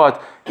Isser is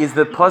what? Is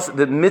the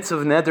mitzvah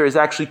of Neder is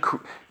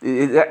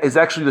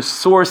actually the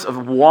source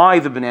of why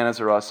the bananas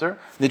are Aser.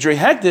 Nidrei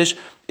Hekdesh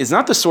is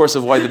not the source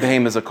of why the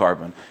behemoth is a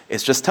carbon.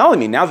 It's just telling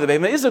me, now the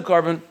behemoth is a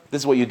carbon,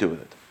 this is what you do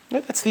with it. Yeah,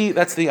 that's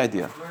the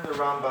idea. In the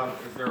Rambam,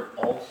 is there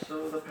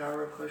also the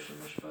power of Choshen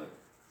Mishpat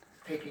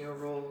taking a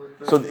role with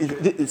the...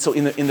 So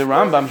in the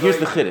Rambam, here's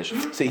the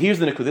Chiddush. So here's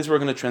the Nikud. This is where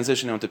we're going to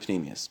transition now into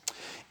Pnimius.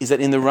 Is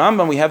that in the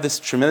Rambam we have this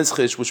tremendous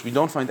Chiddush which we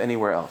don't find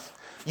anywhere else.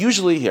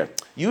 Usually,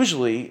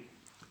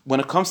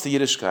 when it comes to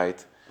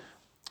Yiddishkeit,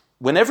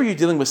 whenever you're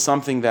dealing with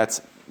something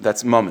that's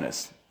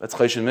mominous, that's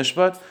Choshen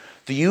Mishpat,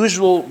 the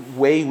usual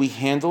way we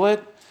handle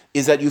it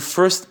is that you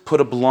first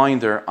put a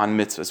blinder on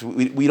mitzvahs.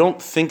 We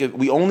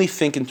only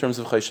think in terms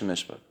of Choshen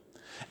Mishpat.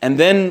 And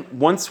then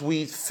once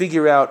we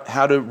figure out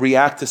how to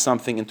react to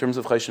something in terms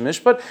of Choshen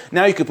Mishpat,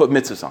 now you can put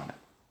mitzvahs on it.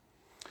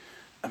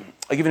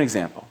 I'll give you an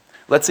example.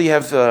 Let's say you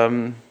have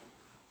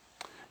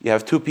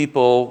two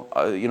people,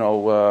 I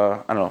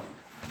don't know.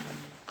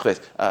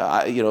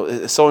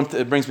 Someone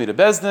brings me to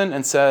Bezdin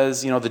and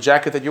says, the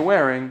jacket that you're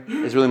wearing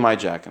is really my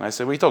jacket. And I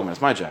say, what are you talking about?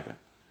 It's my jacket.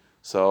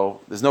 So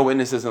there's no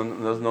witnesses,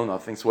 there's no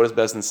nothing. So what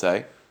does Bezdin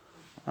say?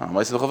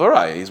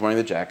 He's wearing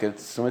the jacket,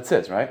 so it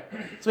sits, right? So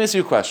let me ask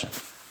you a question.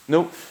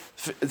 No,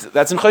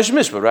 that's in Choshen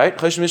Mishpat, right?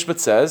 Choshen Mishpat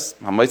says,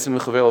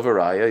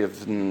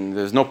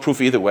 there's no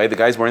proof either way. The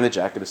guy's wearing the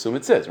jacket, assume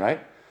it sits,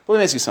 right? But let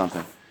me ask you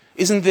something.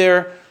 Isn't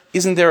there a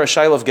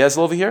Shaila of Gezel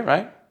over here,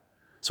 right?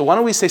 So why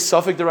don't we say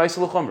Safek D'Oraisa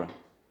L'Chumra?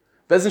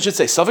 Bezdin should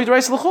say Safek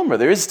D'Oraisa L'Chumra.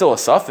 There is still a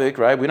Safek,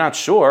 right? We're not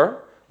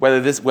sure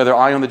whether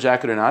I own the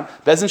jacket or not.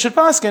 Bezdin should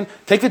paskin,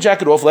 take the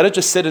jacket off, let it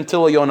just sit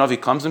until a Yonavi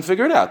comes and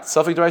figure it out.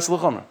 Safek D'Oraisa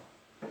L'Chumra.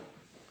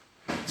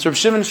 So Reb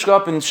Shimon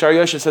Shkop in Shar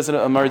Yosha says in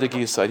a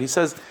Mardaki side, he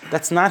says,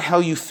 that's not how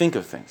you think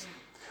of things.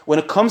 When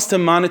it comes to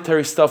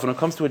monetary stuff, when it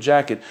comes to a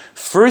jacket,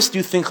 first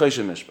you think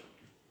Choshen Mishpat.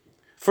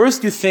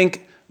 First you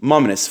think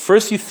mumnus.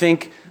 First you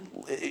think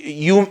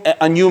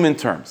on human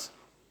terms.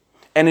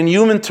 And in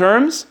human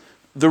terms,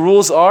 the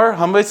rules are,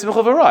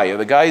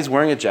 the guy is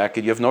wearing a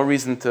jacket, you have no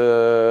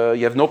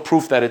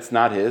proof that it's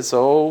not his,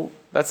 so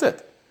that's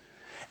it.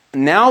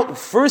 Now,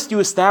 first you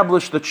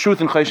establish the truth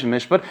in Choshen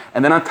Mishpat,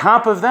 and then on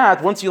top of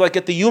that, once you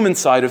get the human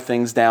side of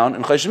things down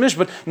in Choshen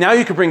Mishpat, now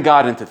you can bring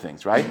God into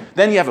things, right?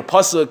 Then you have a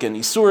pasuk and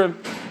isurim,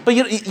 but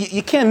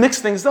you can't mix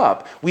things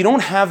up. We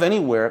don't have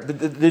anywhere.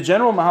 The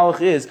general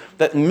mahalach is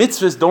that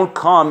mitzvahs don't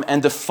come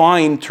and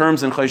define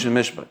terms in Choshen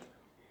Mishpat.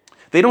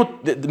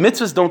 The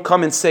mitzvahs don't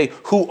come and say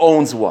who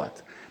owns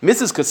what.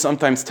 Mitzvahs could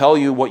sometimes tell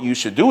you what you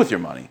should do with your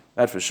money.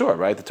 That for sure,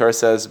 right? The Torah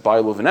says, buy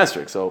a luv and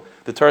esrog. So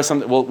the Torah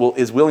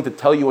is willing to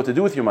tell you what to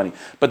do with your money.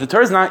 But the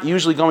Torah is not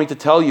usually going to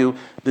tell you,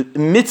 the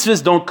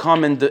mitzvahs don't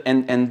come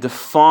and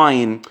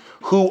define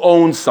who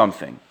owns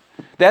something.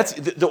 That's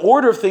the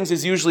order of things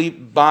is usually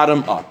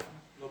bottom up.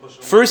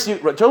 First you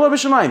go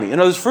Choshen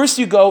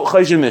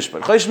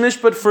Mishpat. Choshen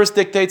Mishpat first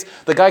dictates,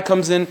 the guy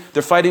comes in,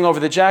 they're fighting over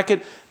the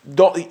jacket.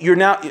 The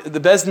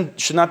Bezdin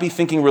should not be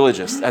thinking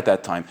religious at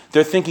that time.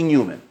 They're thinking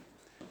human.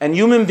 And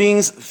human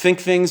beings think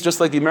things just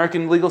like the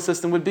American legal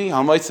system would be.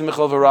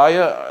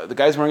 The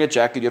guy's wearing a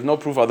jacket, you have no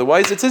proof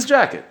otherwise, it's his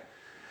jacket.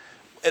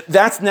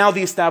 That's now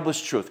the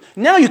established truth.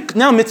 Now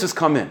mitzvahs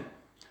come in.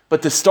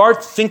 But to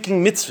start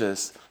thinking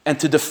mitzvahs and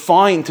to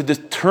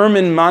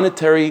determine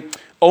monetary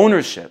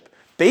ownership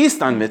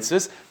based on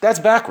mitzvahs, that's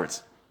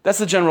backwards. That's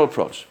the general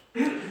approach.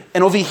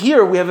 And over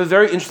here, we have a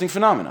very interesting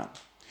phenomenon.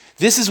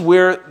 This is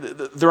where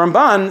the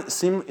Ramban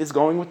is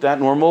going with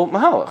that normal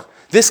mahalach.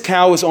 This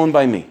cow is owned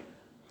by me.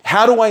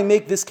 How do I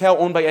make this cow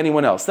owned by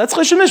anyone else? That's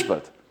Choshen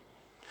Mishpat.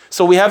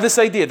 So we have this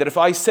idea that if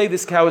I say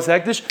this cow is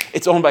Hekdesh,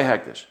 it's owned by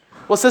Hekdesh.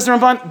 Well, says the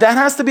Ramban, that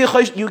has to be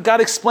you got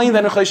to explain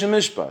that in Choshen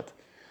Mishpat.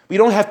 We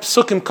don't have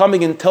psukim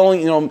coming and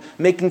telling,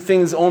 making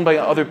things owned by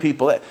other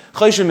people.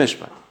 Choshen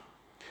Mishpat.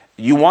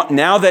 You want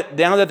now that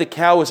the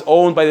cow is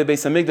owned by the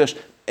Beis HaMikdash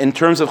in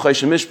terms of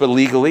Choshen Mishpat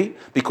legally,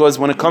 because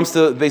when it comes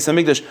to Beis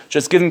HaMikdash,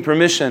 just giving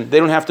permission, they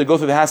don't have to go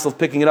through the hassle of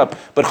picking it up.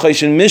 But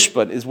Choshen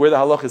Mishpat is where the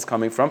halach is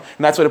coming from,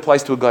 and that's what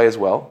applies to a guy as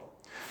well.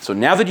 So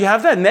now that you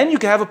have that, and then you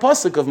can have a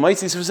pasuk of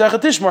Maitzis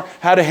Zakutinsky,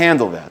 how to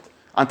handle that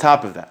on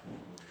top of that.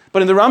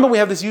 But in the Rambam we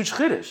have this huge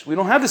chiddush. We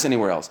don't have this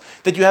anywhere else.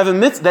 That you have a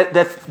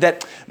mitzvah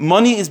that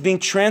money is being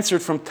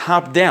transferred from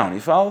top down.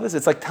 You follow this?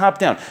 It's like top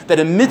down.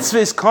 That a mitzvah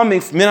is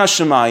coming min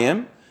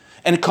hashamayim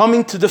and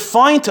coming to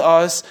define to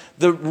us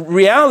the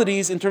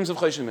realities in terms of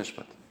Choshen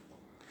Mishpat.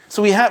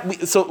 So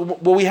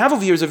what we have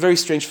over here is a very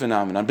strange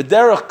phenomenon.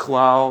 B'derech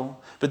klal,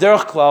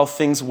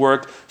 things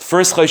work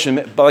first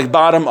like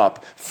bottom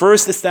up.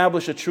 First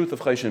establish a truth of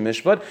Choshen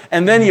Mishpat,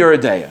 and then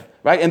Yeridea,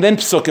 right? And then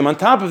psukim on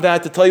top of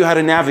that to tell you how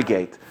to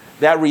navigate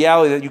that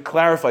reality that you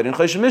clarified in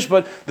Choshen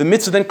Mishpat. The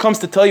mitzvah then comes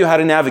to tell you how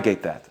to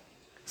navigate that.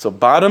 So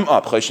bottom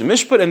up, Choshen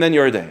Mishpat, and then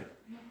Yeridea.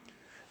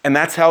 And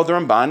that's how the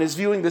Ramban is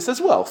viewing this as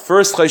well.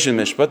 First, Choshen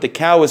Mishpat, the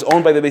cow is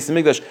owned by the Beis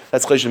HaMikdash,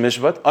 that's Choshen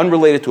Mishpat,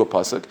 unrelated to a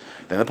pasuk.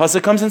 Then the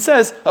pasuk comes and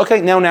says, okay,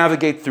 now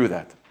navigate through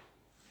that.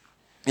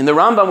 In the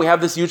Rambam, we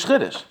have this huge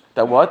chiddush.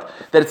 That what?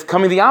 That it's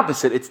coming the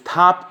opposite, it's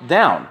top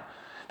down.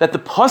 That the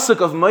pasuk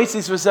of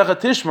Maisis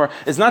V'Sechet Tishmar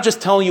is not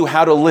just telling you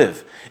how to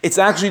live, it's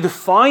actually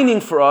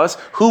defining for us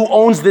who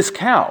owns this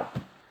cow.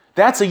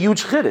 That's a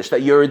huge chiddush,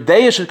 that your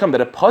day should come, that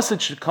a pasuk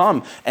should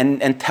come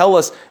and tell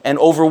us and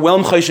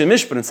overwhelm Choshen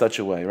Mishpat in such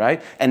a way, right?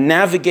 And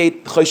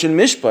navigate Choshen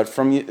Mishpat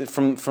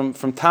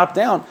from top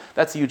down.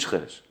 That's a huge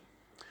chiddush.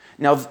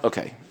 Now,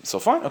 okay, so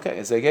fine, okay,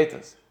 it's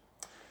Zegetas.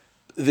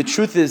 The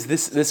truth is,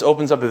 this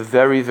opens up a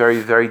very, very,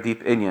 very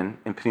deep inyan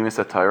in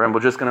Pnimis HaTorah, and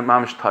we're just going to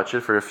mamish touch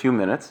it for a few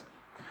minutes,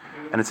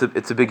 and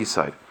it's a big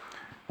aside.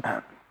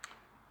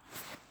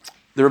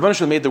 The Rebbeinu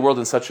Shalom made the world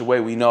in such a way,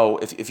 we know,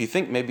 if you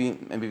think,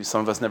 maybe some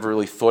of us never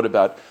really thought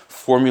about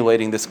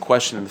formulating this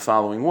question in the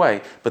following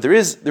way, but there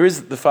is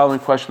the following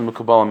question the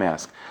Kabbalah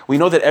ask. We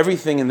know that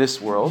everything in this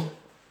world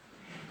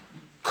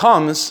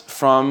comes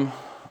from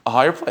a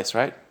higher place,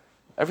 right?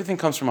 Everything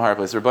comes from a higher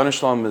place. The Rebbeinu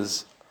Shalom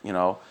is,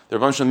 the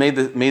Rebbeinu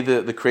Shalom made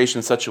the creation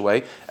in such a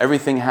way,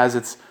 everything has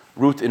its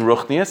root in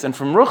Ruchnius, and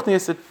from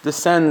Ruchnius it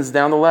descends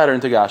down the ladder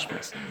into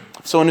Gashmias.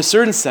 So in a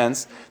certain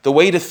sense, the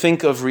way to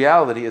think of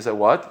reality is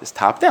is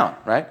top down,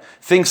 right?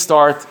 Things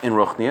start in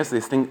Ruchnius.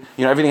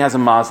 Everything has a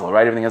mazal,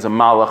 right? Everything has a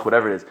malach,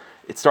 whatever it is.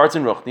 It starts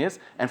in Ruchnius,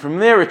 and from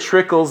there it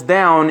trickles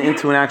down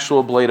into an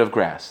actual blade of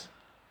grass,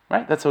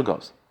 right? That's how it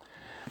goes.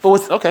 So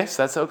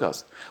that's how it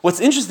goes. What's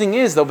interesting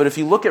is, though, but if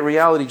you look at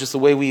reality just the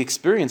way we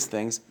experience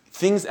things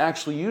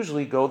actually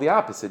usually go the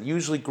opposite.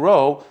 Usually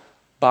grow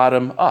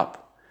bottom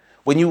up.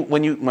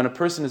 When a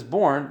person is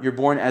born, you're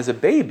born as a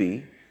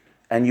baby,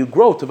 and you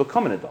grow to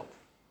become an adult,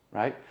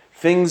 right?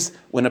 Things,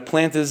 when a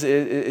plant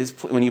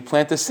when you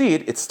plant a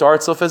seed, it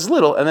starts off as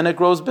little and then it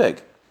grows big.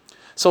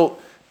 So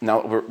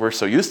now we're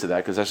so used to that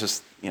because that's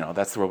just,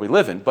 that's the world we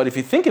live in. But if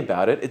you think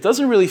about it, it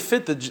doesn't really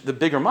fit the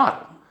bigger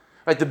model,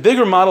 right? The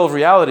bigger model of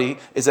reality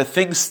is that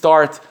things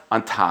start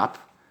on top,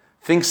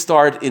 things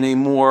start in a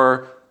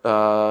more,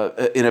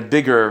 in a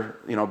bigger,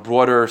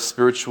 broader,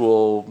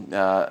 spiritual,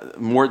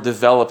 more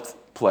developed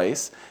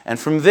place, and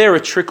from there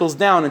it trickles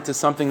down into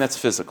something that's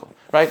physical,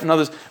 right? In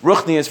other words,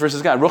 Ruchnius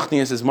versus God.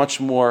 Ruchnius is much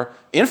more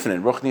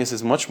infinite. Ruchnius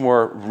is much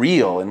more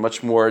real and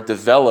much more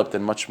developed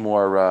and much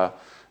more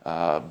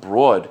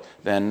broad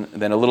than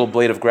a little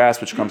blade of grass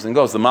which comes and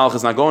goes. The malach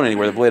is not going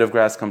anywhere. The blade of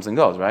grass comes and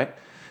goes, right?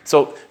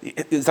 So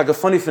it's like a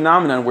funny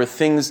phenomenon where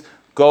things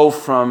go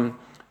from,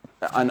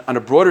 on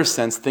a broader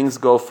sense, things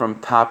go from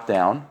top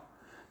down,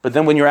 but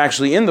then when you're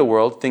actually in the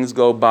world, things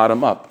go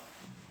bottom up.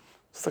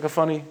 It's a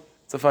funny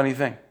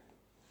thing.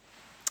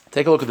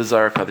 Take a look at the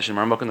Zohar Kadosh in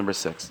Marmukah number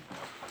 6.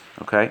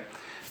 Okay?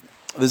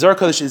 The Zohar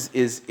Kadosh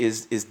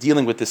is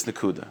dealing with this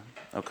Nakuda.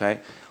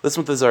 Okay?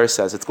 Listen what the Zohar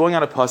says. It's going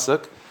on a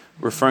pasuk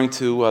referring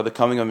to the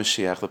coming of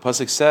Mashiach. The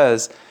pasuk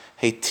says,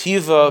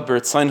 Heitiva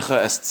b'rtzaincha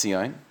es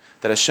Tzion,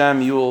 that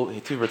Hashem, you will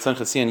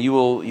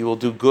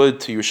do good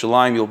to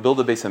Yerushalayim, you'll build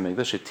the Beis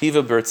HaMikdash.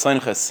 Heitiva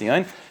b'rtzaincha es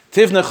Tzion,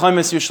 tivna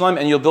chaimes Yerushalayim,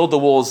 and you'll build the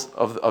walls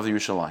of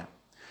Yerushalayim.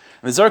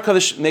 And the Zohar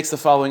Kadosh makes the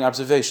following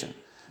observation.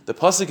 The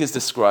pasuk is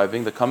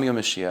describing the coming of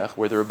Mashiach,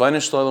 where the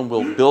Rebbeinu Shalom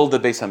will build the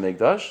Beis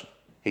HaMikdash,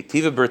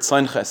 Heitiva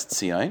b'rtzaincha es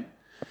Tzion,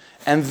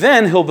 and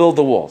then he'll build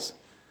the walls.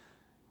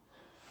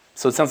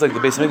 So it sounds like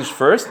the Beis HaMikdash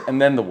first,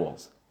 and then the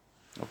walls.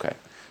 Okay.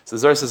 So the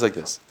Zohar says like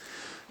this.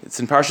 It's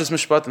in Parshas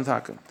Mishpat and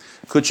Taka.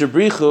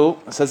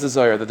 Kutchabrichu, says the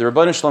Zohar, that the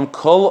Rebbeinu Shalom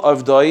kol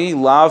avdai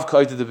lav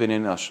kaita de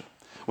b'nei nasha.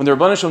 When the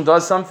Rebbeinu Shalom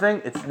does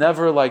something, it's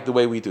never like the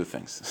way we do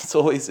things.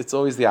 It's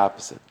always the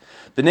opposite.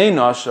 B'nei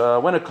nasha,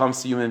 when it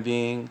comes to human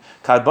being,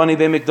 kad bani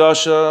be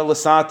mikdasha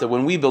lasata,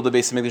 when we build a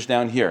Beis HaMikdash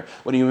down here,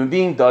 when a human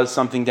being does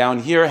something down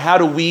here, how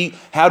do we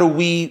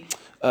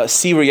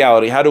see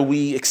reality? How do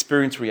we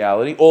experience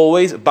reality?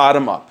 Always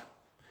bottom up.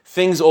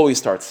 Things always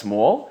start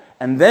small,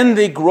 and then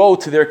they grow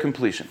to their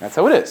completion. That's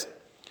how it is.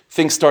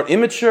 Things start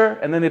immature,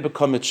 and then they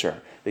become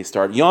mature. They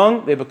start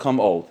young, they become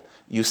old.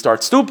 You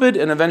start stupid,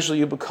 and eventually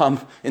you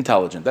become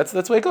intelligent. That's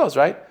the way it goes,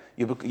 right?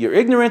 You're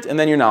ignorant, and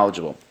then you're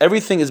knowledgeable.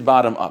 Everything is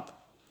bottom up.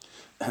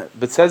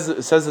 But says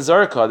the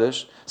Zohar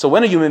Kadosh, so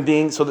when a human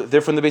being, so they're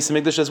from the Beis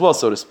HaMikdash as well,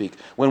 so to speak.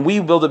 When we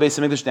build a Beis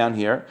HaMikdash down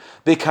here,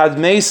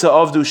 Bekadmeisa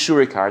avdu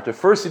shurikart,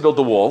 first you build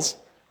the walls,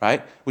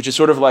 right? Which is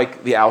sort of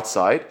like the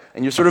outside,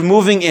 and you're sort of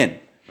moving in,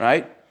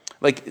 right?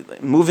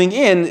 Like moving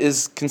in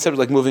is considered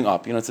like moving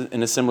up, it's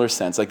in a similar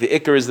sense. Like the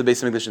Iker is the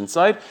Beis HaMikdash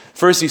inside.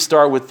 First you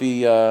start with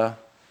the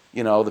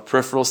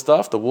peripheral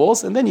stuff, the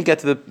walls, and then you get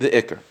to the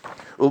Iker.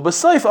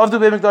 Ulbasayf avdu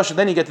be'mikdash,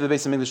 then you get to the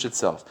Beis HaMikdash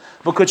itself.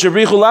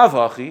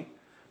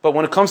 But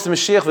when it comes to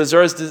Mashiach,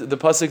 the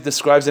pasuk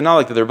describes it not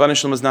like that. The Rebbeinu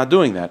Shalom is not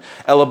doing that.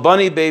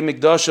 Elabani be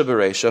mikdasha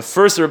bereisha.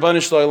 First, the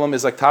Rebbeinu Shalom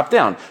is like top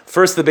down.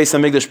 First, the Beis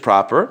HaMikdash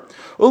proper.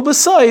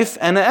 Ulbasayif,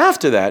 and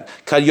after that,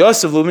 kad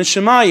yosef lumin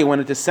shemayi, when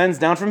it descends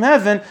down from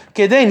heaven,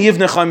 kedein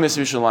yivnei chaimes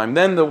Yerushalayim.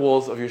 Then the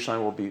walls of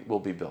Yerushalayim will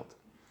be built.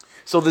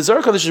 So the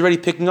Zohar Kodesh is already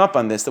picking up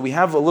on this, that we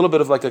have a little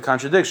bit of like a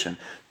contradiction.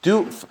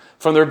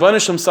 From the Rebbeinu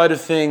Shalom side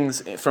of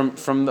things,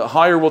 from the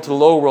higher world to the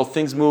lower world,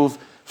 things move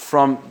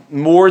from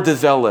more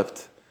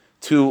developed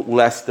to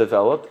less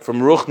developed,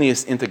 from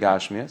Ruchnius into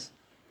Gashmius.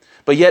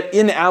 But yet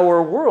in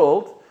our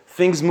world,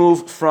 things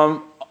move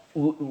from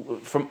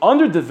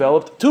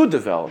underdeveloped to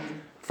developed,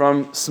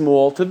 from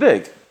small to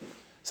big.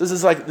 So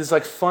this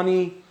is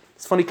funny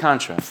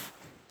contrast.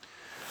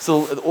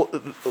 So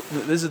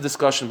this is a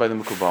discussion by the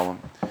Mekubalim,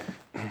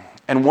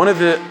 and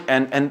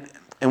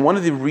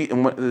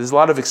there's a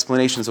lot of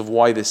explanations of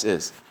why this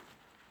is,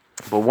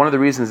 but one of the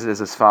reasons is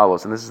as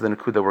follows, and this is the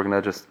Nakud that we're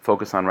going to just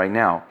focus on right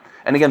now.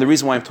 And again, the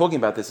reason why I'm talking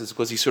about this is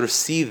because you sort of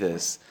see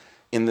this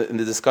in the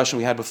discussion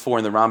we had before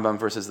in the Rambam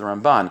versus the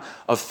Ramban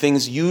of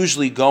things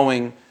usually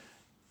going,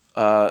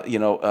 top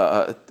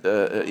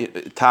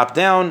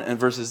down and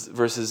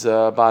versus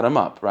bottom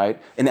up,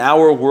 right? In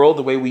our world,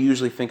 the way we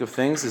usually think of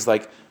things is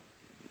like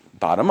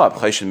bottom up,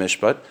 Choshen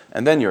Mishpat,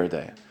 and then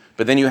Yeridei.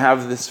 But then you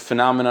have this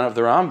phenomenon of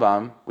the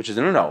Rambam, which is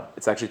no,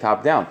 it's actually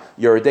top down.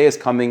 Yeridei is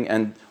coming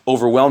and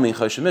overwhelming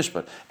Choshen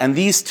Mishpat, and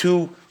these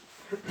two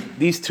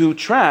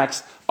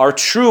tracks are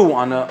true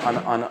on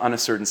a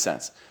certain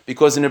sense,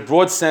 because in a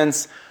broad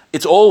sense,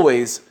 it's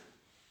always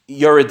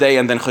Yeridei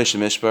and then Choshen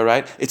Mishpat,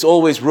 right? It's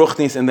always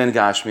Ruchnis and then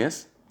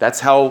Gashmias. That's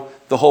how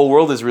the whole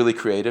world is really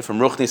created, from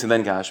Ruchnis and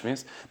then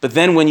Gashmias. But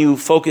then when you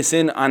focus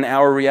in on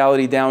our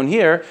reality down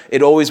here,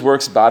 it always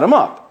works bottom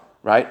up.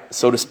 Right,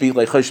 so to speak,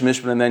 like Choshen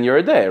Mishpat and then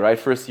Yeridei, right?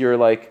 First you're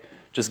like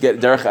just get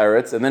Derech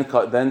Eretz and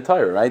then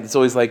Torah, right? It's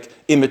always like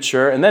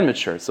immature and then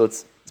mature. So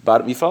it's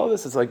bottom. You follow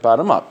this? It's like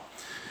bottom up.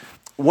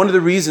 One of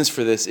the reasons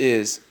for this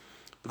is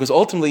because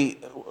ultimately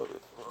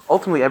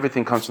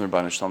everything comes from the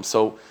Rebbeinu Shalom.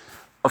 So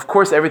of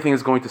course everything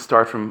is going to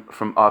start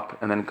from up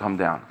and then come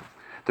down.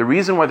 The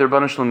reason why the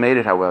Rebbeinu Shalom made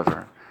it,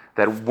 however,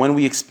 that when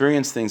we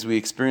experience things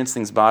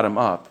bottom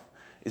up,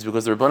 is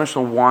because the Rebbeinu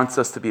Shalom wants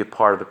us to be a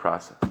part of the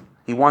process.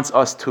 He wants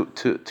us to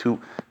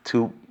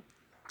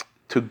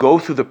go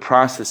through the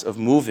process of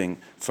moving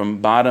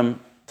from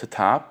bottom to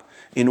top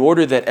in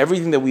order that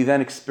everything that we then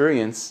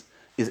experience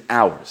is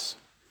ours.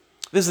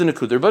 This is the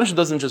Nakud. The Rebbeinu Shalom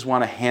doesn't just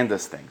want to hand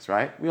us things,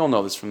 right? We all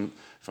know this from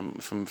the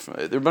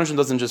Rebbeinu Shalom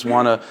doesn't just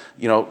want to,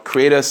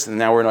 create us and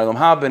now we're in Olam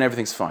Haba and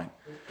everything's fine.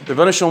 The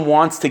Rebbeinu Shalom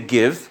wants to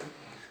give,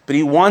 but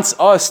he wants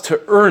us to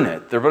earn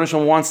it. The Rebbeinu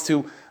Shalom wants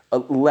to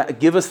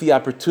give us the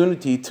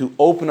opportunity to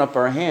open up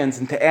our hands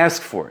and to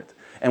ask for it.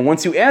 And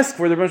once you ask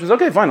for it, the Rebbeinu Shalom says,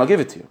 okay, fine, I'll give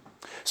it to you.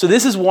 So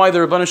this is why the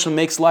Rebbeinu Shalom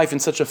makes life in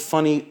such a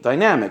funny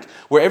dynamic,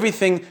 where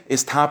everything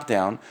is top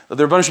down.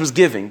 The Rebbeinu Shalom is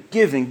giving.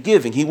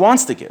 He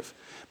wants to give.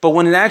 But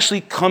when it actually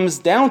comes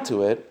down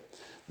to it,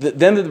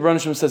 then the Rebbeinu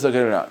Shalom says,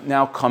 okay,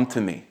 now come to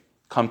me.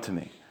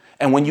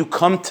 And when you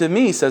come to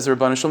me, says the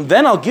Rebbeinu Shalom,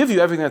 then I'll give you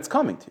everything that's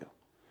coming to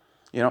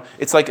you.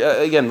 It's like,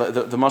 again,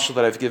 the mashal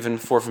that I've given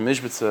from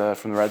Ishbitzer,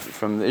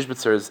 from the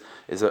Ishbitzer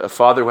is a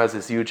father who has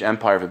this huge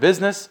empire of a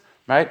business,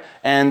 right?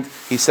 And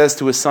he says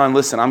to his son,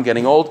 listen, I'm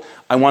getting old,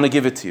 I want to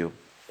give it to you.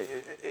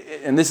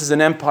 And this is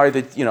an empire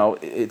that,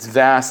 it's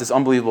vast, it's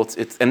unbelievable,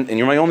 and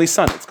you're my only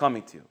son, it's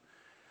coming to you.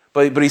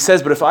 But he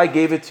says, but if I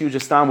gave it to you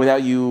just on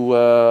without you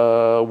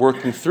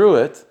working through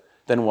it,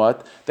 then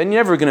what? Then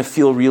you're never going to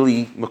feel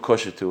really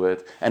makusha to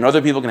it. And other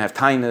people are going to have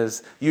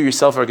tainas. You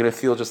yourself are going to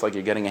feel just like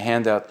you're getting a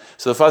handout.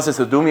 So the father says,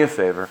 so do me a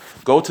favor,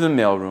 go to the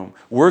mailroom,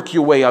 work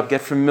your way up,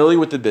 get familiar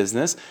with the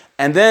business,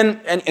 and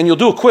then, and you'll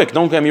do it quick,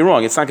 don't get me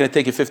wrong, it's not going to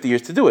take you 50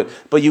 years to do it,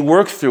 but you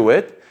work through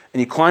it, and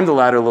you climb the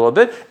ladder a little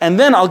bit, and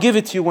then I'll give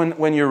it to you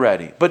when you're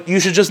ready. But you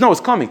should just know it's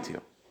coming to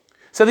you.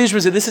 So the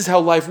Yishmael said, this is how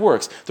life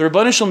works. The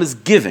Rebbeinu Shalom is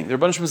giving. The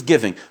Rebbeinu Shalom is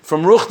giving.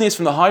 From Ruchnis,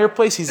 from the higher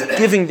place, he's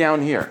giving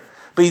down here.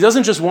 But he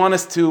doesn't just want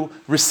us to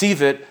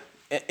receive it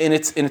in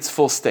its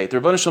full state. The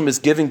Rebbeinu Shalom is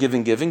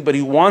giving, but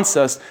he wants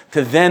us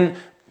to then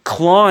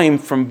climb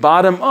from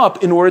bottom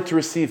up in order to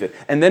receive it.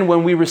 And then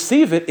when we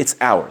receive it, it's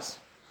ours.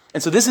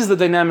 And so this is the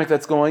dynamic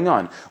that's going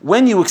on.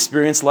 When you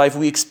experience life,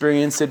 we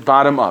experience it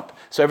bottom up.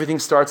 So everything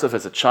starts off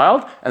as a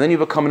child, and then you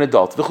become an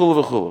adult.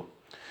 V'chulu v'chulu.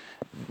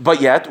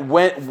 But yet,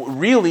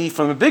 really,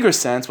 from a bigger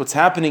sense, what's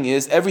happening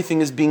is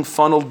everything is being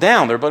funneled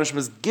down. The Rebbeinu Shalom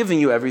is giving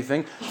you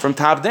everything from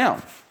top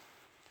down.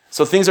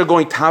 So things are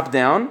going top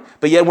down,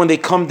 but yet when they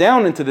come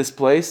down into this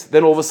place,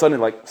 then all of a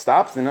sudden it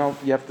stops, and now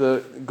you have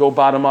to go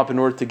bottom up in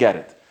order to get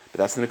it.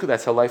 But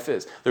that's how life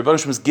is. The Rebbeinu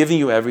Shalom is giving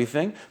you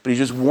everything, but he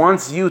just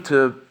wants you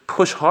to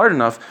push hard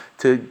enough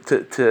to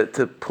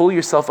pull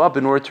yourself up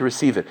in order to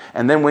receive it.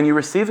 And then when you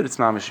receive it, it's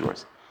mamish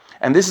yours.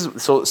 And this is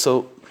this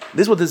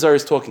is what the Zohar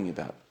is talking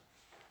about.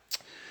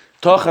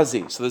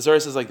 Tochazi. So the Zohar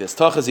says like this: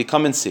 Tochazi,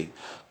 come and see.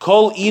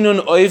 Kol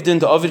inun oivdin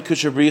to ovid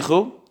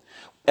kushabrichu.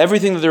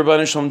 Everything that the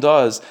Rebbeinu Shalom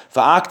does,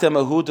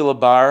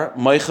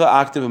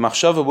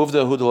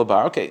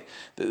 okay,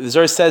 the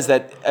Zohar says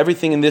that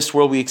everything in this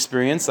world we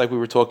experience, like we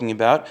were talking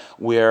about,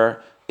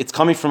 where it's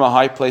coming from a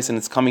high place and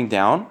it's coming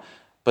down,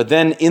 but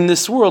then in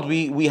this world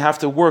we have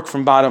to work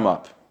from bottom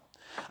up.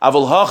 But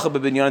when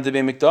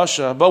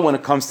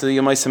it comes to the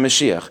Yemaisa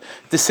Mashiach,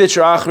 the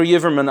Sitra Achra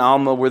Yiverman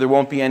Alma, where there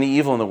won't be any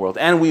evil in the world,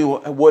 and we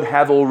would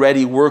have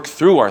already worked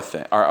through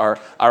our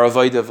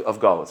avoid of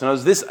Galus. So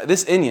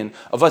this inyan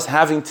of us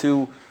having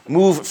to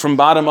move from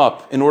bottom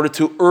up in order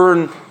to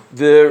earn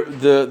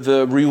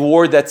the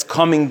reward that's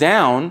coming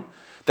down,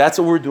 that's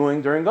what we're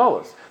doing during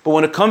Galus. But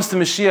when it comes to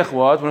Mashiach,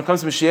 what? When it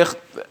comes to Mashiach,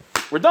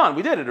 we're done.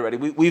 We did it already.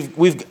 We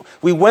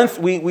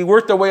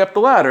worked our way up the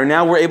ladder.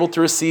 Now we're able to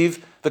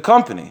receive the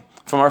company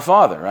from our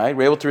Father, right?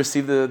 We're able to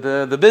receive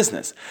the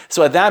business.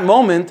 So at that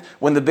moment,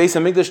 when the Beis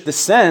Hamikdash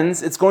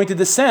descends, it's going to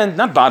descend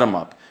not bottom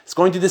up. It's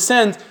going to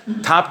descend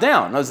top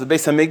down. That's the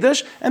Beis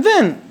Hamikdash, and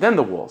then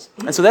the walls.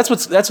 And so that's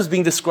what's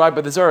being described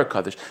by the Zohar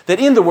Kaddish.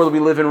 That in the world we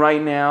live in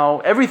right now,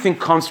 everything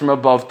comes from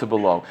above to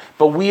below.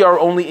 But we are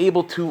only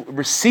able to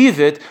receive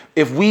it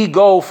if we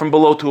go from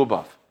below to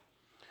above.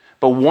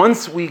 But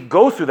once we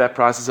go through that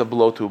process of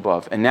below to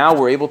above, and now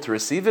we're able to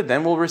receive it,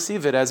 then we'll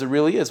receive it as it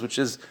really is, which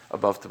is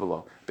above to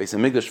below. Beis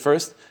Hamikdash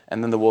first,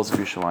 and then the walls of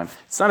Yerushalayim.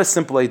 It's not a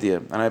simple idea,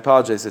 and I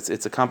apologize,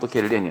 it's a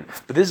complicated inyan.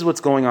 But this is what's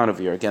going on over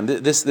here. Again,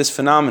 this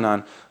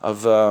phenomenon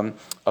of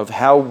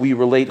how we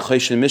relate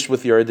Choshen Mishpat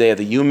with Yoreh De'ah,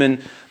 the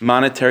human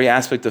monetary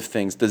aspect of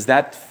things. Is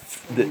that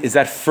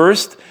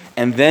first,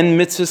 and then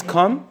mitzvahs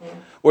come?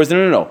 Or is it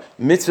no?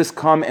 Mitzvahs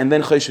come, and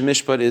then Choshen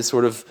Mishpat is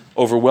sort of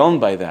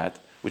overwhelmed by that,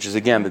 which is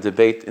again the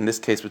debate in this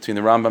case between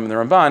the Rambam and the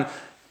Ramban.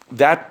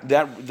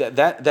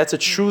 That's a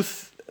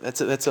truth.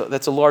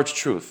 That's a large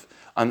truth.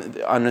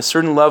 On a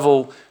certain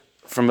level,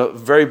 from a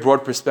very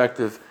broad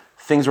perspective,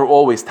 things are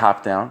always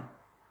top down,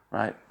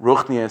 right?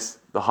 Ruchnius,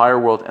 the higher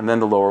world, and then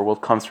the lower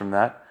world comes from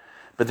that.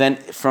 But then,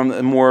 from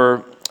a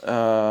more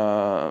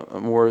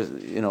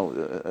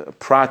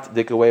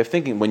prat-dika way of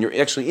thinking, when you're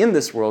actually in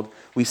this world,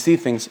 we see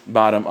things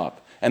bottom up,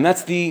 and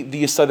that's the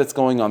yesod that's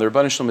going on. The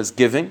Rebbeinu Shalom is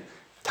giving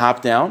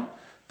top down.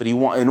 But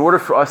in order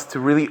for us to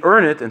really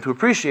earn it and to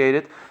appreciate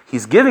it,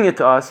 he's giving it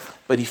to us,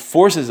 but he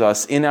forces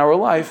us in our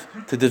life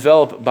to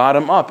develop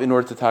bottom up in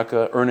order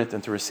to earn it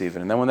and to receive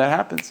it. And then when that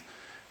happens,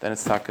 then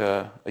it's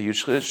a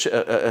huge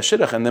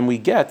shidduch, and then we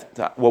get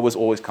what was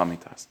always coming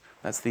to us.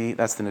 That's the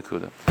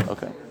nekuda.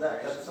 Okay.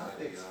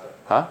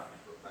 Huh?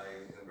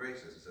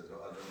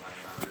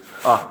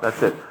 Oh,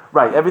 that's it.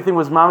 Right. Everything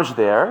was mamish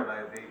there.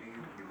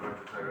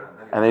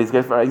 And then he's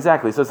getting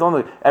exactly. So it's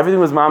only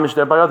everything was mamish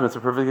there by Adam. It's a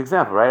perfect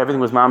example, right?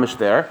 Everything was mamish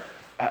there,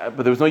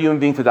 but there was no human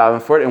being to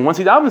daven for it. And once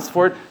he davens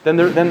for it, then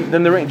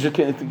the range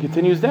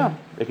continues down.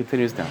 It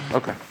continues down.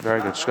 Okay, very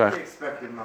good. Shkach.